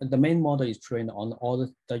trained, the main model is trained on all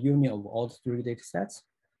the union of all the 3 data sets.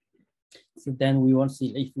 So then we want to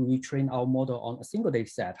see if we train our model on a single data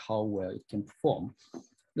set, how well it can perform.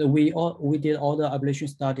 We did all the ablation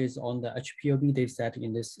studies on the HPO data set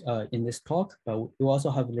in this talk, but we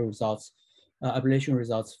also have the results, ablation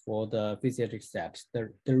results for the Vizier data set.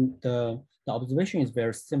 The observation is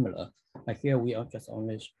very similar. But here we are just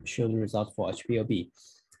only show the results for HPO.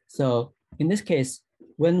 So in this case,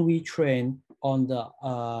 when we train on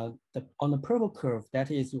the purple curve,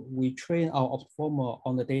 that is, we train our OptFormer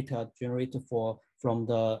on the data generated from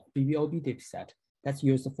the BBOB dataset. That's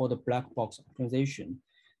used for the black box optimization.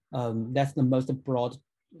 That's the most broad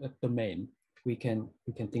domain we can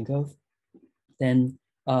think of. Then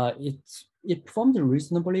it performed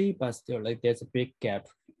reasonably, but still like there's a big gap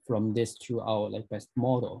from this to our like best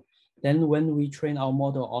model. Then when we train our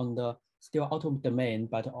model on the still out of domain,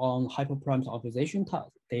 but on hyperparameter optimization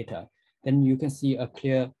data, then you can see a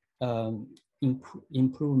clear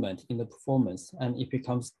improvement in the performance, and it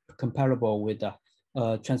becomes comparable with the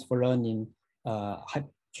transfer learning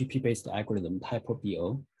GP-based algorithm,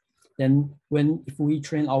 HPO. Then if we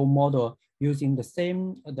train our model using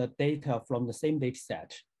the data from the same data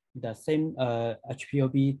set, the same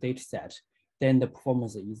HPOB data set, then the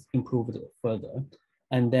performance is improved further.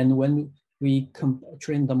 And then when we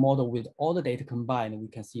train the model with all the data combined, we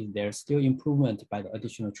can see there's still improvement by the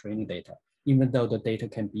additional training data, even though the data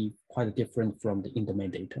can be quite different from the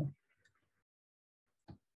in-domain data.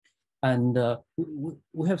 And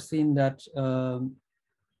we have seen that,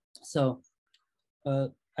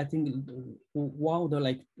 I think one of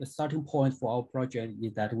the starting point for our project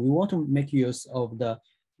is that we want to make use of the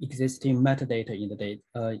existing metadata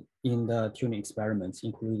in the tuning experiments,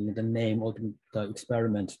 including the name of the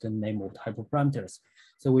experiment, the name of the hyperparameters.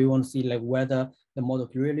 So we want to see whether the model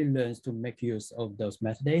really learns to make use of those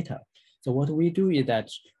metadata. So what we do is that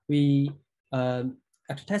we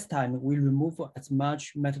at test time, we remove as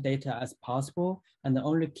much metadata as possible and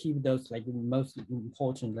only keep those most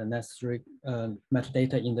important and necessary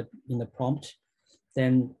metadata in the prompt.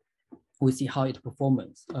 Then we see how it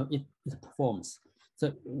performs.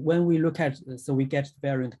 So when we look at, we get the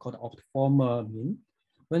variant called OptFormer mean.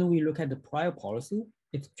 When we look at the prior policy,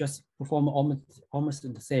 it just performs almost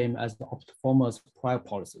the same as the OptFormer's prior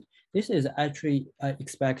policy. This is actually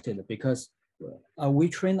expected because we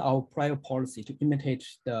train our prior policy to imitate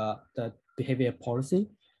the behavior policy,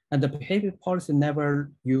 and the behavior policy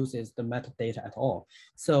never uses the metadata at all.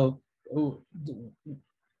 So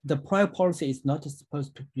the prior policy is not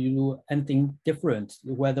supposed to do anything different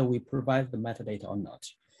whether we provide the metadata or not.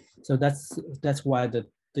 So that's why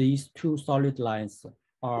these two solid lines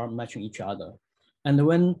are matching each other. And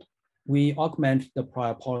when we augment the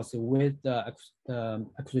prior policy with the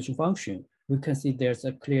acquisition function, we can see there's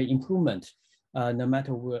a clear improvement no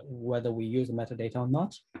matter whether we use metadata or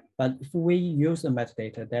not. But if we use the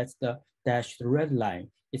metadata, that's the dashed red line.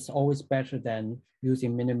 It's always better than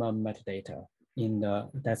using minimum metadata.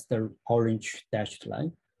 That's the orange dashed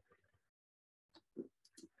line.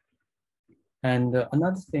 And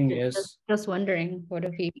another thing is just wondering, what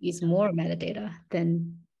if we use more metadata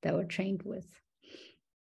than that we're trained with?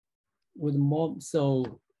 With more,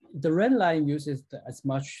 so the red line uses as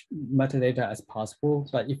much metadata as possible,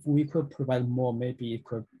 but if we could provide more, maybe it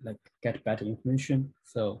could get better information.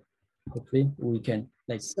 So hopefully we can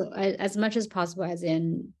So as much as possible, as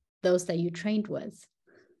in those that you trained with.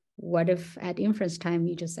 What if at inference time,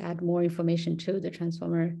 you just add more information to the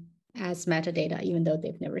transformer as metadata, even though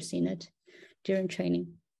they've never seen it during training?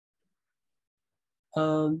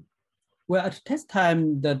 Well, at test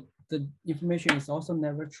time, the information is also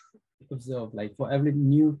never observed. For every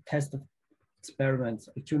new test experiment,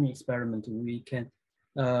 a tuning experiment, we can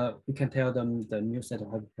tell them the new set of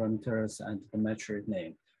hyperparameters and the metric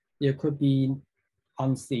name. It could be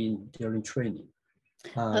unseen during training.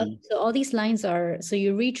 So all these lines are, so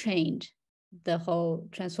you retrained the whole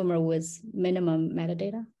transformer with minimum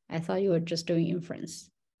metadata? I thought you were just doing inference.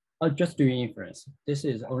 Just doing inference. This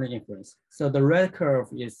is only inference. So the red curve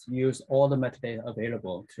is use all the metadata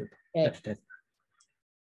available to test.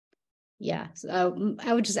 Yeah, so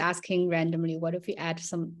I was just asking randomly, what if we add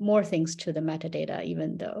some more things to the metadata,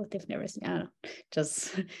 even though they've never seen, I don't know,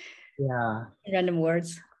 just random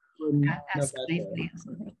words. Ask nicely or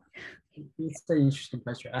something. It's an interesting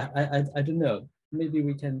question. I don't know. Maybe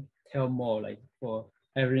we can tell more for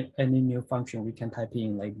any new function, we can type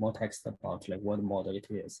in more text about what model it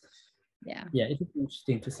is. Yeah, it would be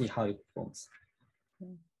interesting to see how it performs.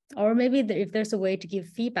 Or maybe if there's a way to give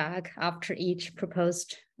feedback after each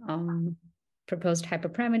proposed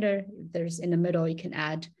hyperparameter, there's in the middle, you can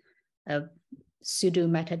add a pseudo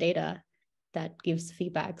metadata that gives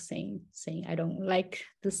feedback saying I don't like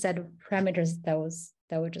the set of parameters that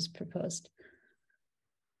were just proposed.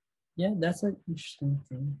 Yeah, that's an interesting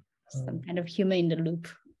thing. Some kind of human in the loop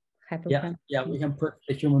hyperparameter. Yeah, we can put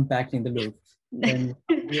the human back in the loop. Then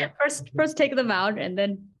first take them out and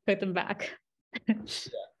then put them back.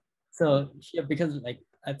 So because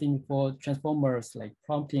I think for transformers,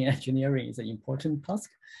 prompting engineering is an important task.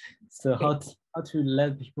 So how to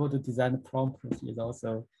let people to design the prompt is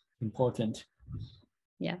also important.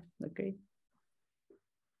 Yeah, agree.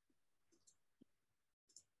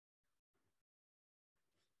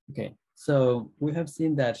 Okay, so we have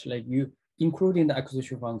seen that including the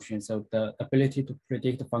acquisition function, so the ability to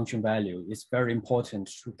predict the function value is very important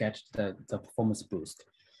to get the performance boost.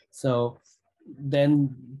 So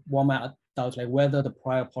then one might doubt whether the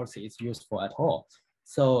prior policy is useful at all.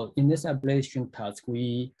 So in this ablation task,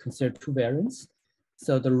 we consider two variants.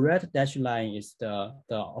 So the red dashed line is the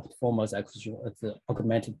OptFormer's acquisition, the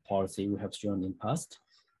augmented policy we have shown in past.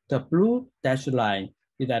 The blue dashed line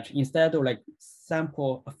is that instead of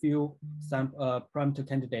sample a few parameter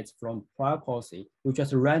candidates from prior policy. We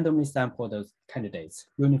just randomly sample those candidates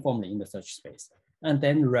uniformly in the search space, and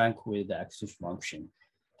then rank with the acquisition function.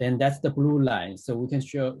 Then that's the blue line. So we can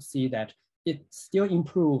see that it still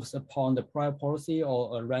improves upon the prior policy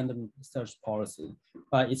or a random search policy,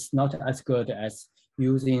 but it's not as good as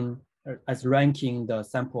ranking the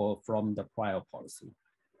sample from the prior policy.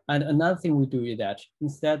 And another thing we do is that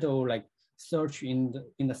instead of like search in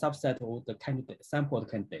the subset of the sampled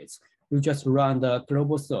candidates, we just run the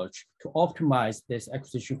global search to optimize this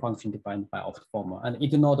acquisition function defined by OptFormer and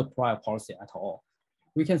ignore the prior policy at all.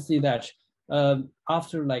 We can see that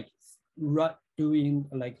after like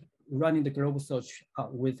running the global search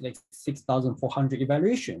with like 6,400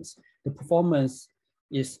 evaluations, the performance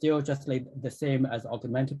is still just like the same as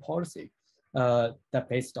augmented policy that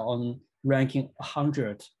based on ranking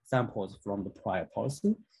 100 samples from the prior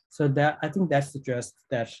policy. So that I think that suggests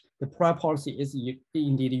that the prior policy is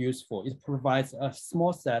indeed useful. It provides a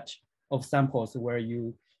small set of samples where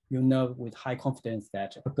you know with high confidence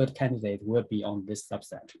that a good candidate will be on this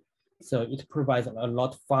subset. So it provides a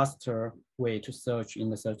lot faster way to search in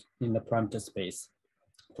the parameter space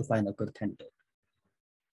to find a good candidate.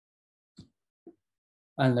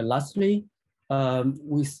 And lastly,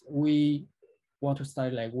 we want to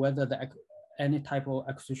study like whether any type of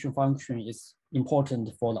acquisition function is important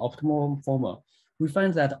for the OptFormer. We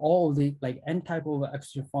find that all the any type of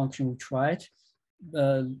acquisition function we tried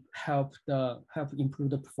help improve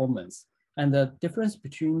the performance. And the difference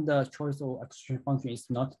between the choice of acquisition function is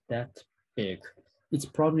not that big. It's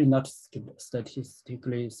probably not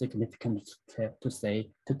statistically significant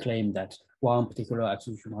to claim that one particular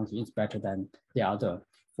acquisition function is better than the other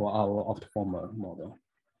for our OptFormer model.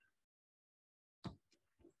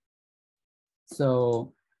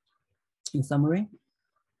 So in summary,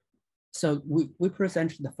 so we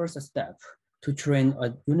present the first step to train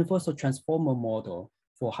a universal transformer model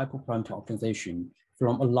for hyperparameter optimization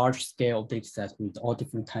from a large scale data set with all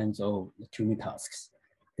different kinds of tuning tasks.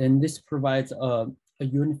 Then this provides a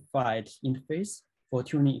unified interface for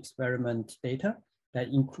tuning experiment data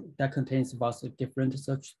that contains vast different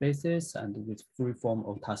search spaces and with free form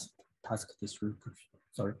of task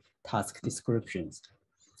descriptions.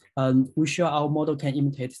 We show our model can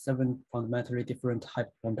imitate 7 fundamentally different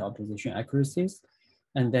hyperparameter optimization accuracies.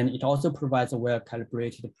 And then it also provides a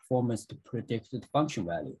well-calibrated performance to predict the function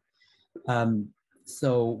value.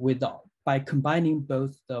 So by combining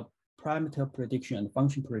both the parameter prediction and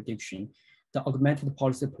function prediction, the augmented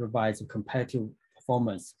policy provides a competitive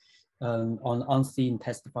performance on unseen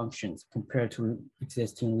test functions compared to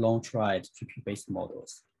existing long-tried GPU-based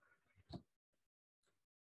models.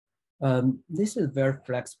 This is a very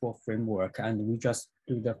flexible framework, and we just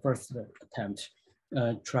do the first attempt,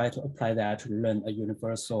 try to apply that to learn a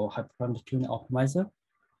universal hyperparameter tuning optimizer.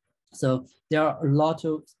 So there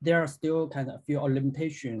are still kind of a few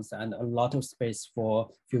limitations and a lot of space for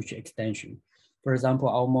future extension. For example,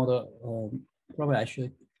 our model, probably I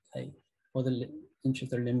should, for the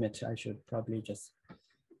interest limit, I should probably just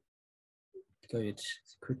go it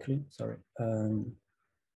quickly, sorry.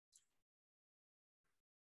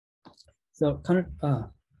 So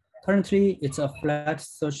currently it's a flat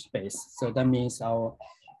search space. So that means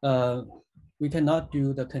we cannot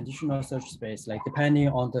do the conditional search space, like depending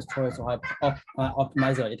on the choice of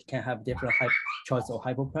optimizer, it can have different choice of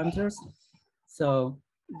hyperparameters. So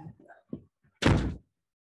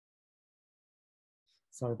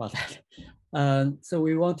sorry about that. So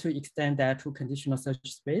we want to extend that to conditional search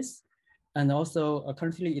space. And also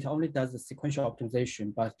currently it only does the sequential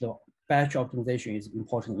optimization, but the batch optimization is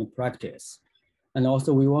important in practice. And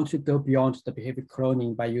also we want to go beyond the behavior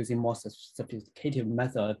cloning by using more sophisticated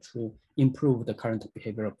method to improve the current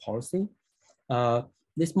behavioral policy.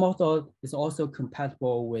 This model is also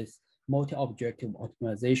compatible with multi-objective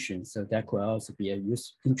optimization. So that could also be a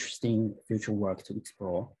interesting future work to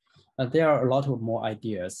explore. There are a lot of more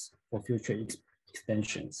ideas for future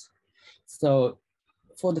extensions. So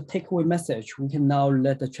for the takeaway message, we can now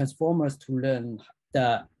let the transformers to learn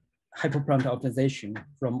the hyperparameter optimization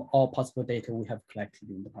from all possible data we have collected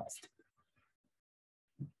in the past.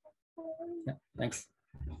 Yeah, thanks.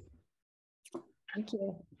 Thank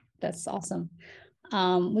you. That's awesome.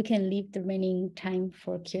 We can leave the remaining time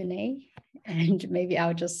for Q&A, and maybe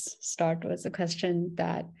I'll just start with a question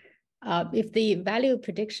that if the value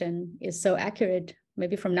prediction is so accurate,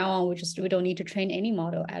 maybe from now on we don't need to train any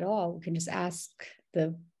model at all. We can just ask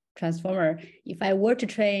the transformer, if I were to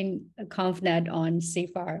train a ConvNet on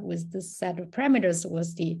CFAR with this set of parameters,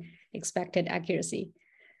 what's the expected accuracy?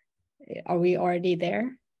 Are we already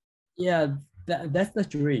there? Yeah, that's the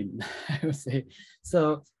dream, I would say.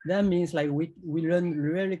 So that means like we learn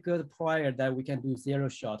really good prior that we can do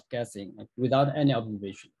zero-shot guessing like, without any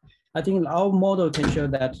observation. I think our model can show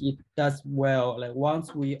that it does well. Like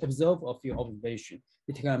once we observe a few observations,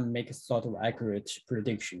 it can make a sort of accurate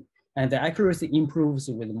prediction. And the accuracy improves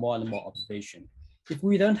with more and more observation. If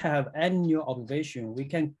we don't have any new observation, we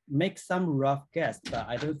can make some rough guess, but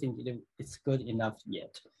I don't think it's good enough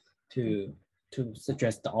yet to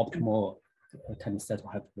suggest the optimal kind of set of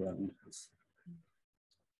hyperparameters.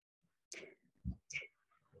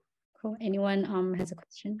 Cool. Anyone has a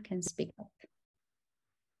question can speak up.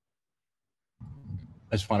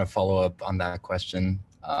 I just want to follow up on that question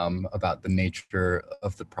about the nature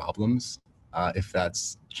of the problems. If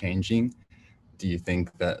that's changing, do you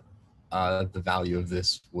think that the value of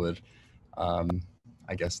this would,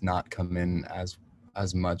 I guess, not come in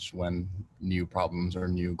as much when new problems or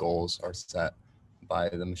new goals are set by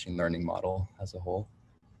the machine learning model as a whole?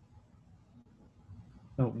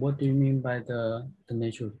 What do you mean by the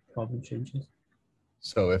nature of problem changes?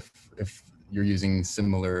 So if you're using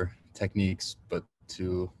similar techniques, but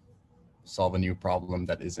to solve a new problem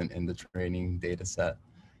that isn't in the training data set,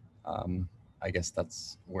 I guess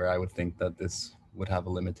that's where I would think that this would have a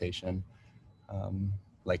limitation.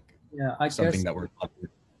 Like something that we're talking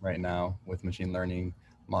right now with machine learning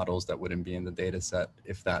models that wouldn't be in the data set,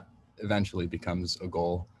 if that eventually becomes a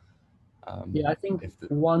goal. Yeah, I think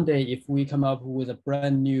one day if we come up with a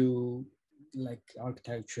brand new like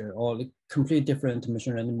architecture or like complete different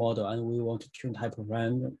machine learning model and we want to tune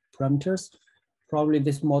hyperparameters, probably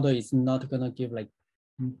this model is not gonna give like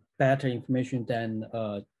better information than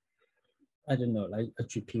I don't know, like a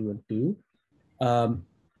GPU would do.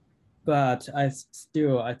 But I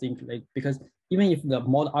think like, because even if the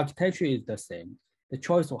model architecture is the same, the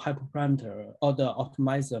choice of hyperparameter or the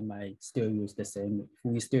optimizer might still use the same. If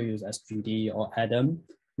we still use SGD or Adam,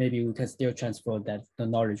 maybe we can still transfer the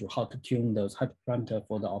knowledge of how to tune those hyperparameters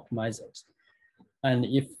for the optimizers. And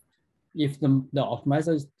if the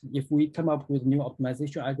optimizers, if we come up with new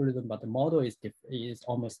optimization algorithm, but the model is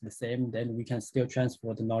almost the same, then we can still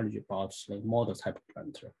transfer the knowledge about like model's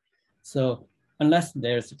hyperparameter. So unless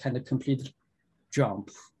there's a kind of complete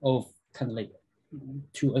jump of kind of like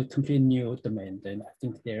to a complete new domain, then I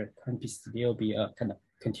think there can still be a kind of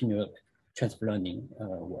continual transfer learning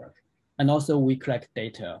work. And also we collect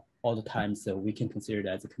data all the time, so we can consider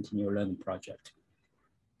that as a continual learning project.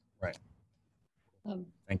 Right.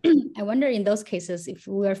 Thank you. I wonder in those cases, if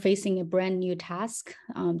we are facing a brand new task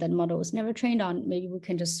that model was never trained on, maybe we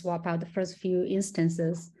can just swap out the first few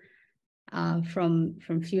instances from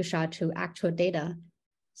few shot to actual data.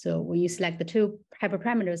 So when you select the two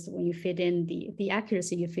hyperparameters, when you fit in the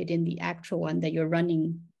accuracy, you fit in the actual one that you're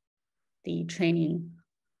running the training.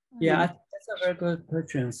 Yeah, that's a very good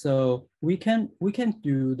question. So we can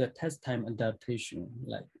do the test time adaptation.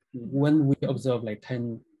 Like when we observe like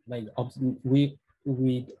 10, like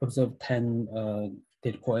we observe 10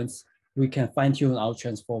 data points, we can fine tune our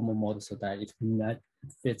transformer model so that it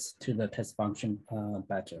fits to the test function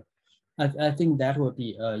better. I think that would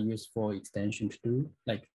be a useful extension to do.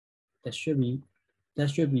 Like that should be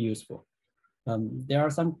useful. There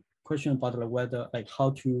are some questions about like whether like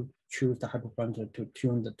how to choose the hyperparameter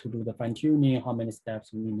to do the fine tuning, how many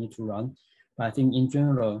steps we need to run. But I think in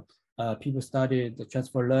general, people studied the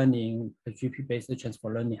transfer learning, the GP-based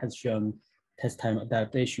transfer learning has shown test time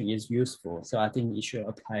adaptation is useful. So I think it should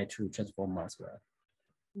apply to transformer as well.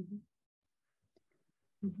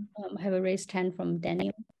 I have a raised hand from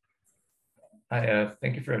Daniel. Hi,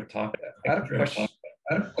 thank you for your talk. I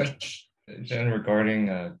had a question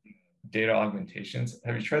regarding data augmentations.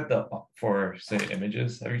 Have you tried for say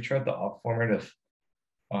images, have you tried the OptFormer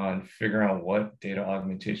on figuring out what data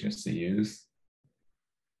augmentations to use?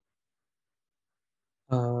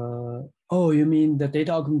 Oh, you mean the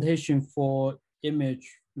data augmentation for image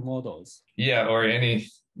models? Yeah,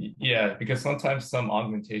 yeah, because sometimes some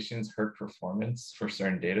augmentations hurt performance for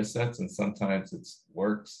certain data sets and sometimes it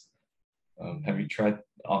works. Have you tried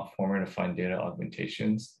OptFormer to find data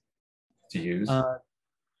augmentations to use?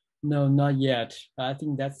 No, not yet. I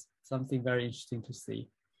think that's something very interesting to see.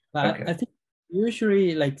 Okay. I think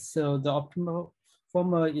usually like, so the OptFormer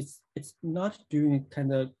it's not doing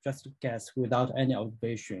kind of just a guess without any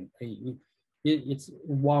observation. It's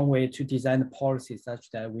one way to design the policy such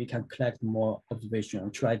that we can collect more observation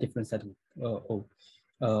and try different set of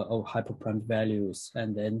hyperparameter values,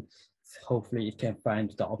 and then hopefully it can find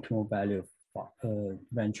the optimal value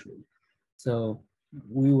eventually. So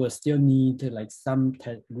we will still need like some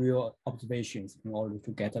real observations in order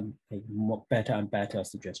to get a more better and better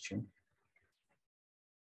suggestion.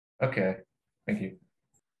 Okay, thank you.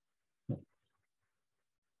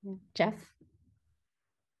 Jeff?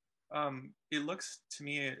 It looks to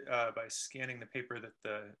me by scanning the paper that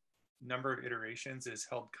the number of iterations is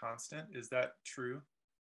held constant. Is that true?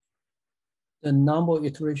 The number of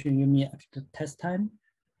iteration, you mean the test time?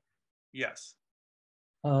 Yes.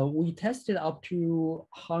 We tested up to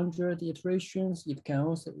 100 iterations. You can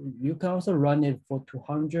also run it for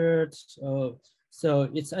 200. So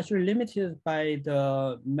it's actually limited by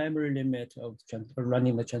the memory limit of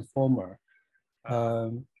running the transformer.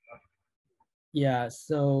 Yeah,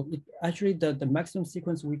 so actually the maximum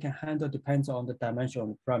sequence we can handle depends on the dimension of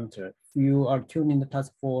the parameter. If you are tuning the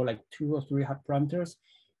task for like 2 or 3 parameters,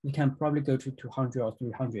 you can probably go to 200 or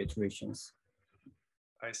 300 iterations.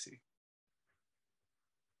 I see.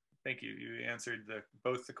 Thank you. You answered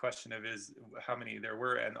both the question of how many there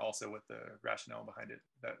were and also what the rationale behind it.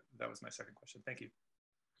 That was my second question. Thank you.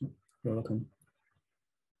 You're welcome.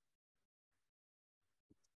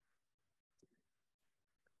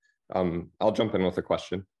 I'll jump in with a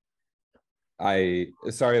question.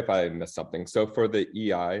 Sorry if I missed something. So for the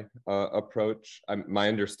EI approach, my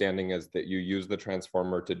understanding is that you use the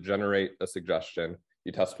transformer to generate a suggestion.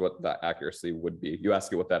 You test what that accuracy would be. You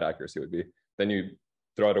ask it what that accuracy would be. Then you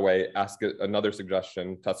throw it away, ask it another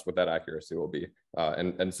suggestion, test what that accuracy will be,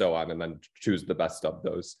 and so on, and then choose the best of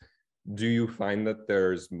those. Do you find that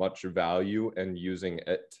there's much value in using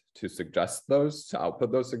it to suggest those, to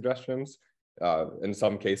output those suggestions? In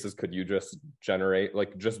some cases, could you just generate,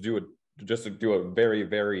 like, just do a very,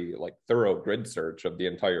 very like thorough grid search of the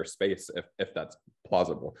entire space if that's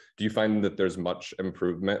plausible? Do you find that there's much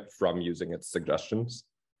improvement from using its suggestions?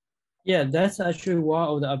 Yeah, that's actually one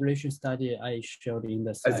of the ablation study I showed in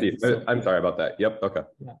the slide. I see. So, I'm sorry about that. Yep. Okay.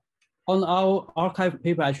 Yeah. On our archive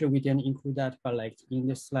paper, actually, we didn't include that, but like in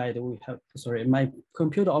this slide, we have, sorry, my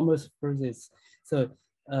computer almost freezes. So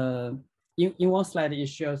in one slide, it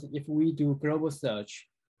shows if we do global search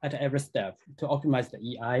at every step to optimize the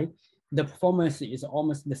EI, the performance is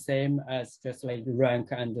almost the same as just like rank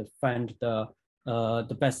and find the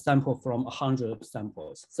best sample from 100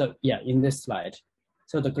 samples. So yeah, in this slide.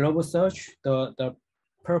 So the global search, the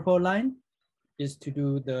purple line is to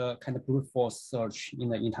do the kind of brute force search in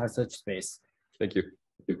the entire search space. Thank you.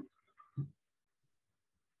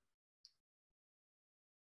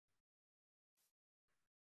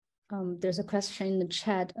 There's a question in the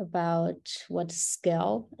chat about what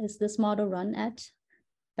scale is this model run at?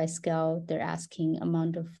 By scale, they're asking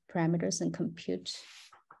amount of parameters and compute.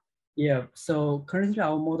 Yeah, so currently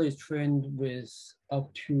our model is trained with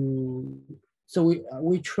up to, so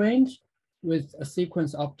we trained with a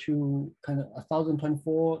sequence up to kind of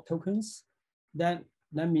 1024 tokens. That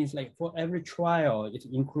means like for every trial, it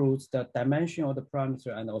includes the dimension of the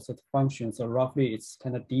parameter and also the function. So roughly it's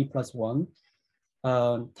kind of d+1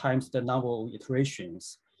 times the number of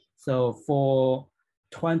iterations. So for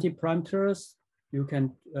 20 parameters, you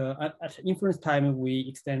can, at inference time, we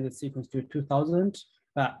extend the sequence to 2000.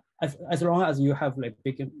 As long as you have like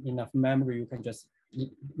big enough memory, you can just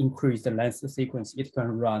increase the length of the sequence. It can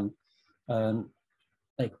run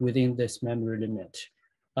like within this memory limit.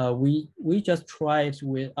 We just tried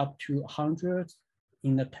with up to 100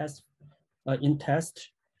 in the test,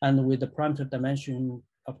 and with the parameter dimension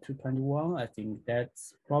up to 21. I think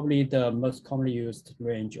that's probably the most commonly used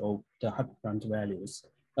range of the hyperparameter values,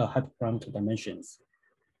 hyperparameter dimensions.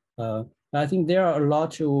 I think there are a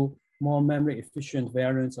lot of more memory efficient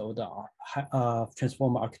variants of the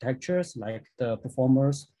transformer architectures, like the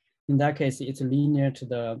performers. In that case, it's linear to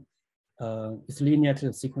the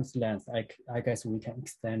sequence length. I guess we can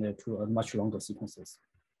extend it to a much longer sequences.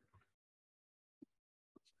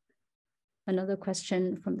 Another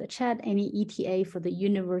question from the chat, any ETA for the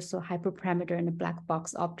universal hyperparameter and the black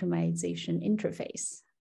box optimization interface,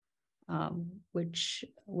 which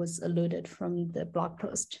was alluded from the blog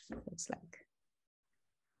post, looks like.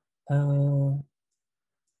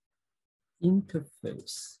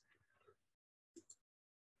 Interface.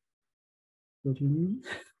 What do you mean?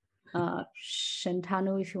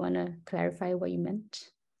 Shantanu, if you want to clarify what you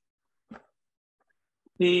meant.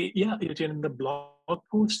 Yeah, Yutian, in the blog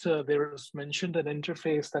post, there was mentioned an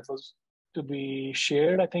interface that was to be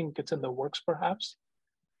shared. I think it's in the works, perhaps.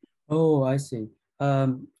 Oh, I see.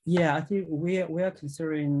 Yeah, I think we are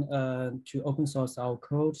considering to open source our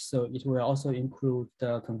code, so it will also include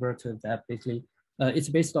the converter that basically it's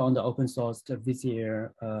based on the open source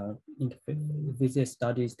Vizier Vizier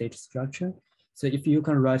studies data structure. So if you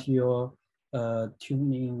can write your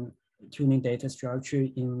tuning data structure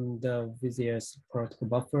in the Vizier's protocol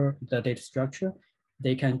buffer, the data structure,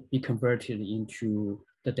 they can be converted into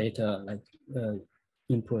the data like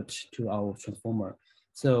input to our transformer.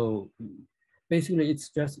 So basically it's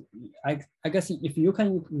just, I guess if you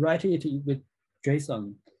can write it with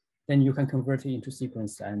JSON, then you can convert it into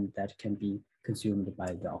sequence, and that can be consumed by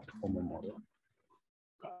the OptFormer model.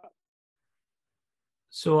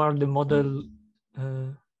 So are the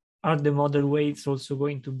model weights also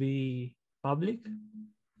going to be public?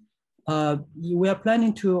 We are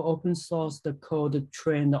planning to open source the code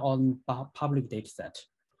trained on public dataset,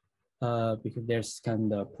 because there's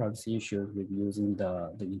kind of privacy issues with using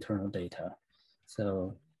the internal data.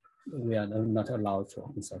 So we are not allowed to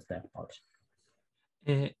open source that part.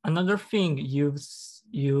 Another thing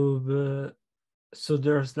so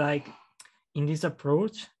there's like, in this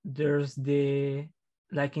approach, there's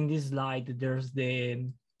like in this slide, there's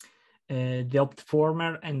the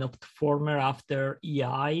OptFormer and OptFormer after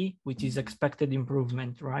EI, which is expected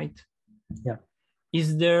improvement, right? Yeah.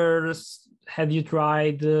 Have you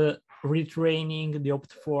tried retraining the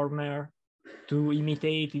OptFormer to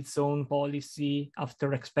imitate its own policy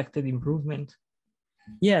after expected improvement?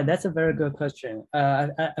 Yeah, that's a very good question.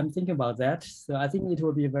 I'm thinking about that. So I think it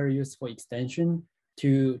will be a very useful extension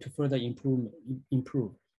to further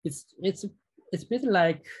improve. It's a bit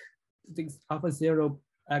like the AlphaZero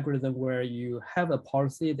algorithm, where you have a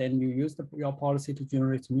policy, then you use your policy to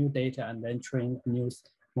generate new data and then train a new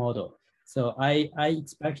model. So I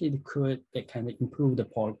expect it could kind of improve the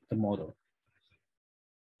model.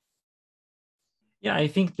 Yeah, I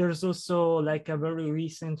think there's also like a very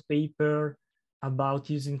recent paper about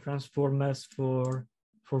using transformers for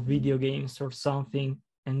video games or something,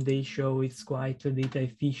 and they show it's quite data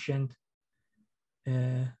efficient.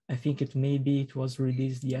 I think it was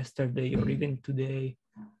released yesterday or even today.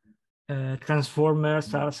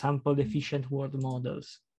 Transformers are sample efficient word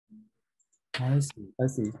models. I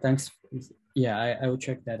see. Thanks. Yeah, I will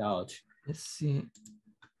check that out. Let's see.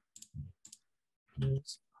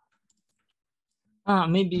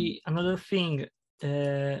 Maybe another thing.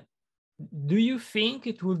 Do you think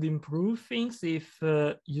it would improve things if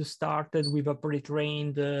you started with a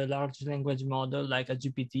pre-trained large language model like a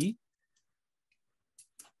GPT?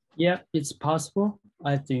 Yeah, it's possible,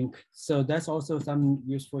 I think. So that's also some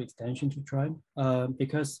useful extension to try,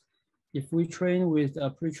 because if we train with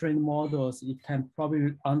pre-trained models, it can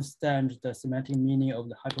probably understand the semantic meaning of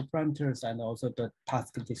the hyperparameters and also the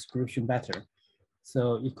task description better.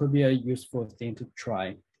 So it could be a useful thing to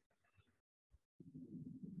try.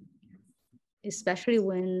 Especially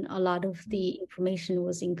when a lot of the information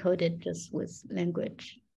was encoded just with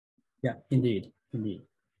language. Yeah, indeed.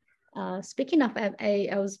 Speaking of, I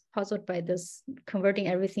was puzzled by this converting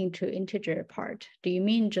everything to integer part. Do you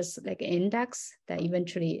mean just like an index that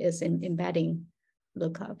eventually is embedding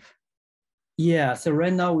lookup? Yeah, so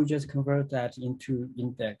right now we just convert that into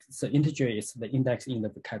index. So integer is the index in the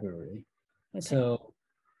vocabulary. Okay. So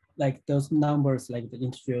like those numbers, like the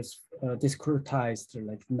integers discretized,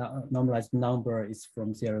 like normalized number is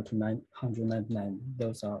from 0 to 999.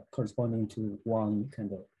 Those are corresponding to one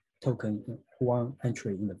kind of token, one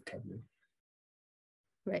entry in the vocabulary.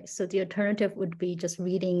 Right, so the alternative would be just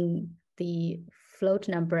reading the float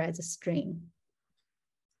number as a string.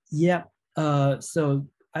 Yeah, so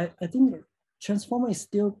I think Transformer is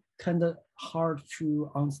still kind of hard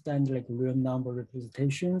to understand, like real number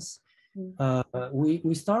representations.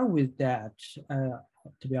 We start with that,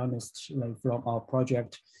 to be honest, like from our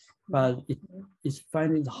project, but it's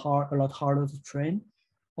finding it a lot harder to train.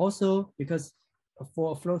 Also, because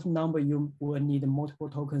for a floating number, you will need multiple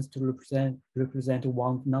tokens to represent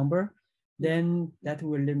one number. Then that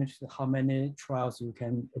will limit how many trials you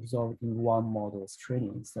can absorb in one model's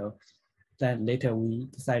training. So then later we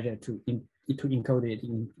decided to encode it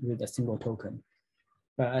with a single token.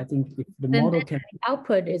 But I think if the model can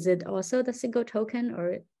output, is it also the single token,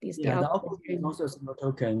 or is the output is also a single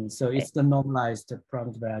token? So it's the normalized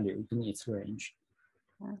prompt value in its range.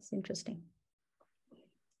 That's interesting.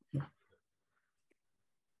 Yeah.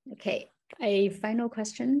 Okay, a final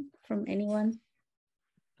question from anyone?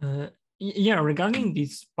 Yeah, regarding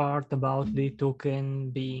this part about the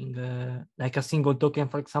token being like a single token,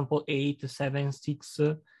 for example, 876,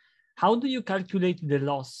 how do you calculate the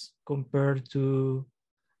loss compared to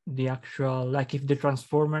the actual, like if the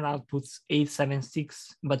transformer outputs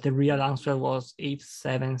 876, but the real answer was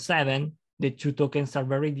 877, the two tokens are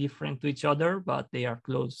very different to each other, but they are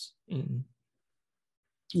close in.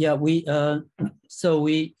 Yeah, so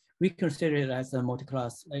we consider it as a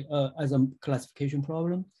multi-class, as a classification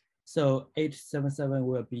problem. So 877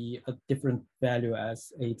 will be a different value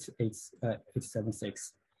as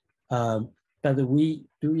 876. But we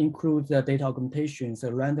do include the data augmentation,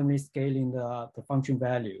 so randomly scaling the function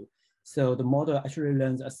value. So the model actually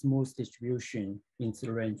learns a smooth distribution in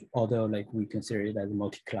the range, although like we consider it as a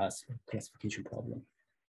multi-class classification problem.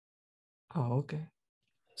 Oh, okay.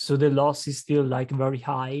 So the loss is still like very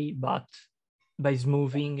high, but by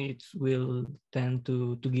smoothing, it will tend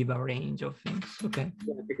to give a range of things. Okay.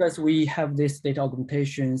 Yeah, because we have this data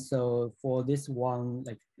augmentation, so for this one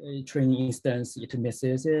like training instance, it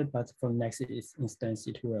misses it, but for next instance,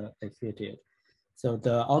 it will fit it. So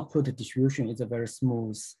the output distribution is a very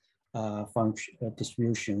smooth function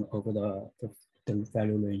distribution over the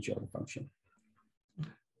value range of the function.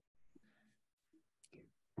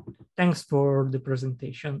 Thanks for the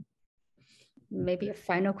presentation. Maybe a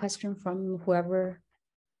final question from whoever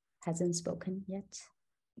hasn't spoken yet.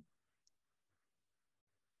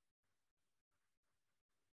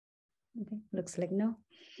 Okay, looks like no.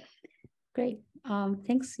 Great.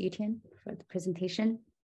 Thanks, Yutian, for the presentation.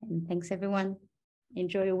 And thanks, everyone.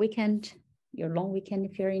 Enjoy your weekend, your long weekend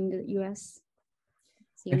if you're in the US.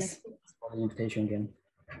 See you next week. Thanks for the invitation again.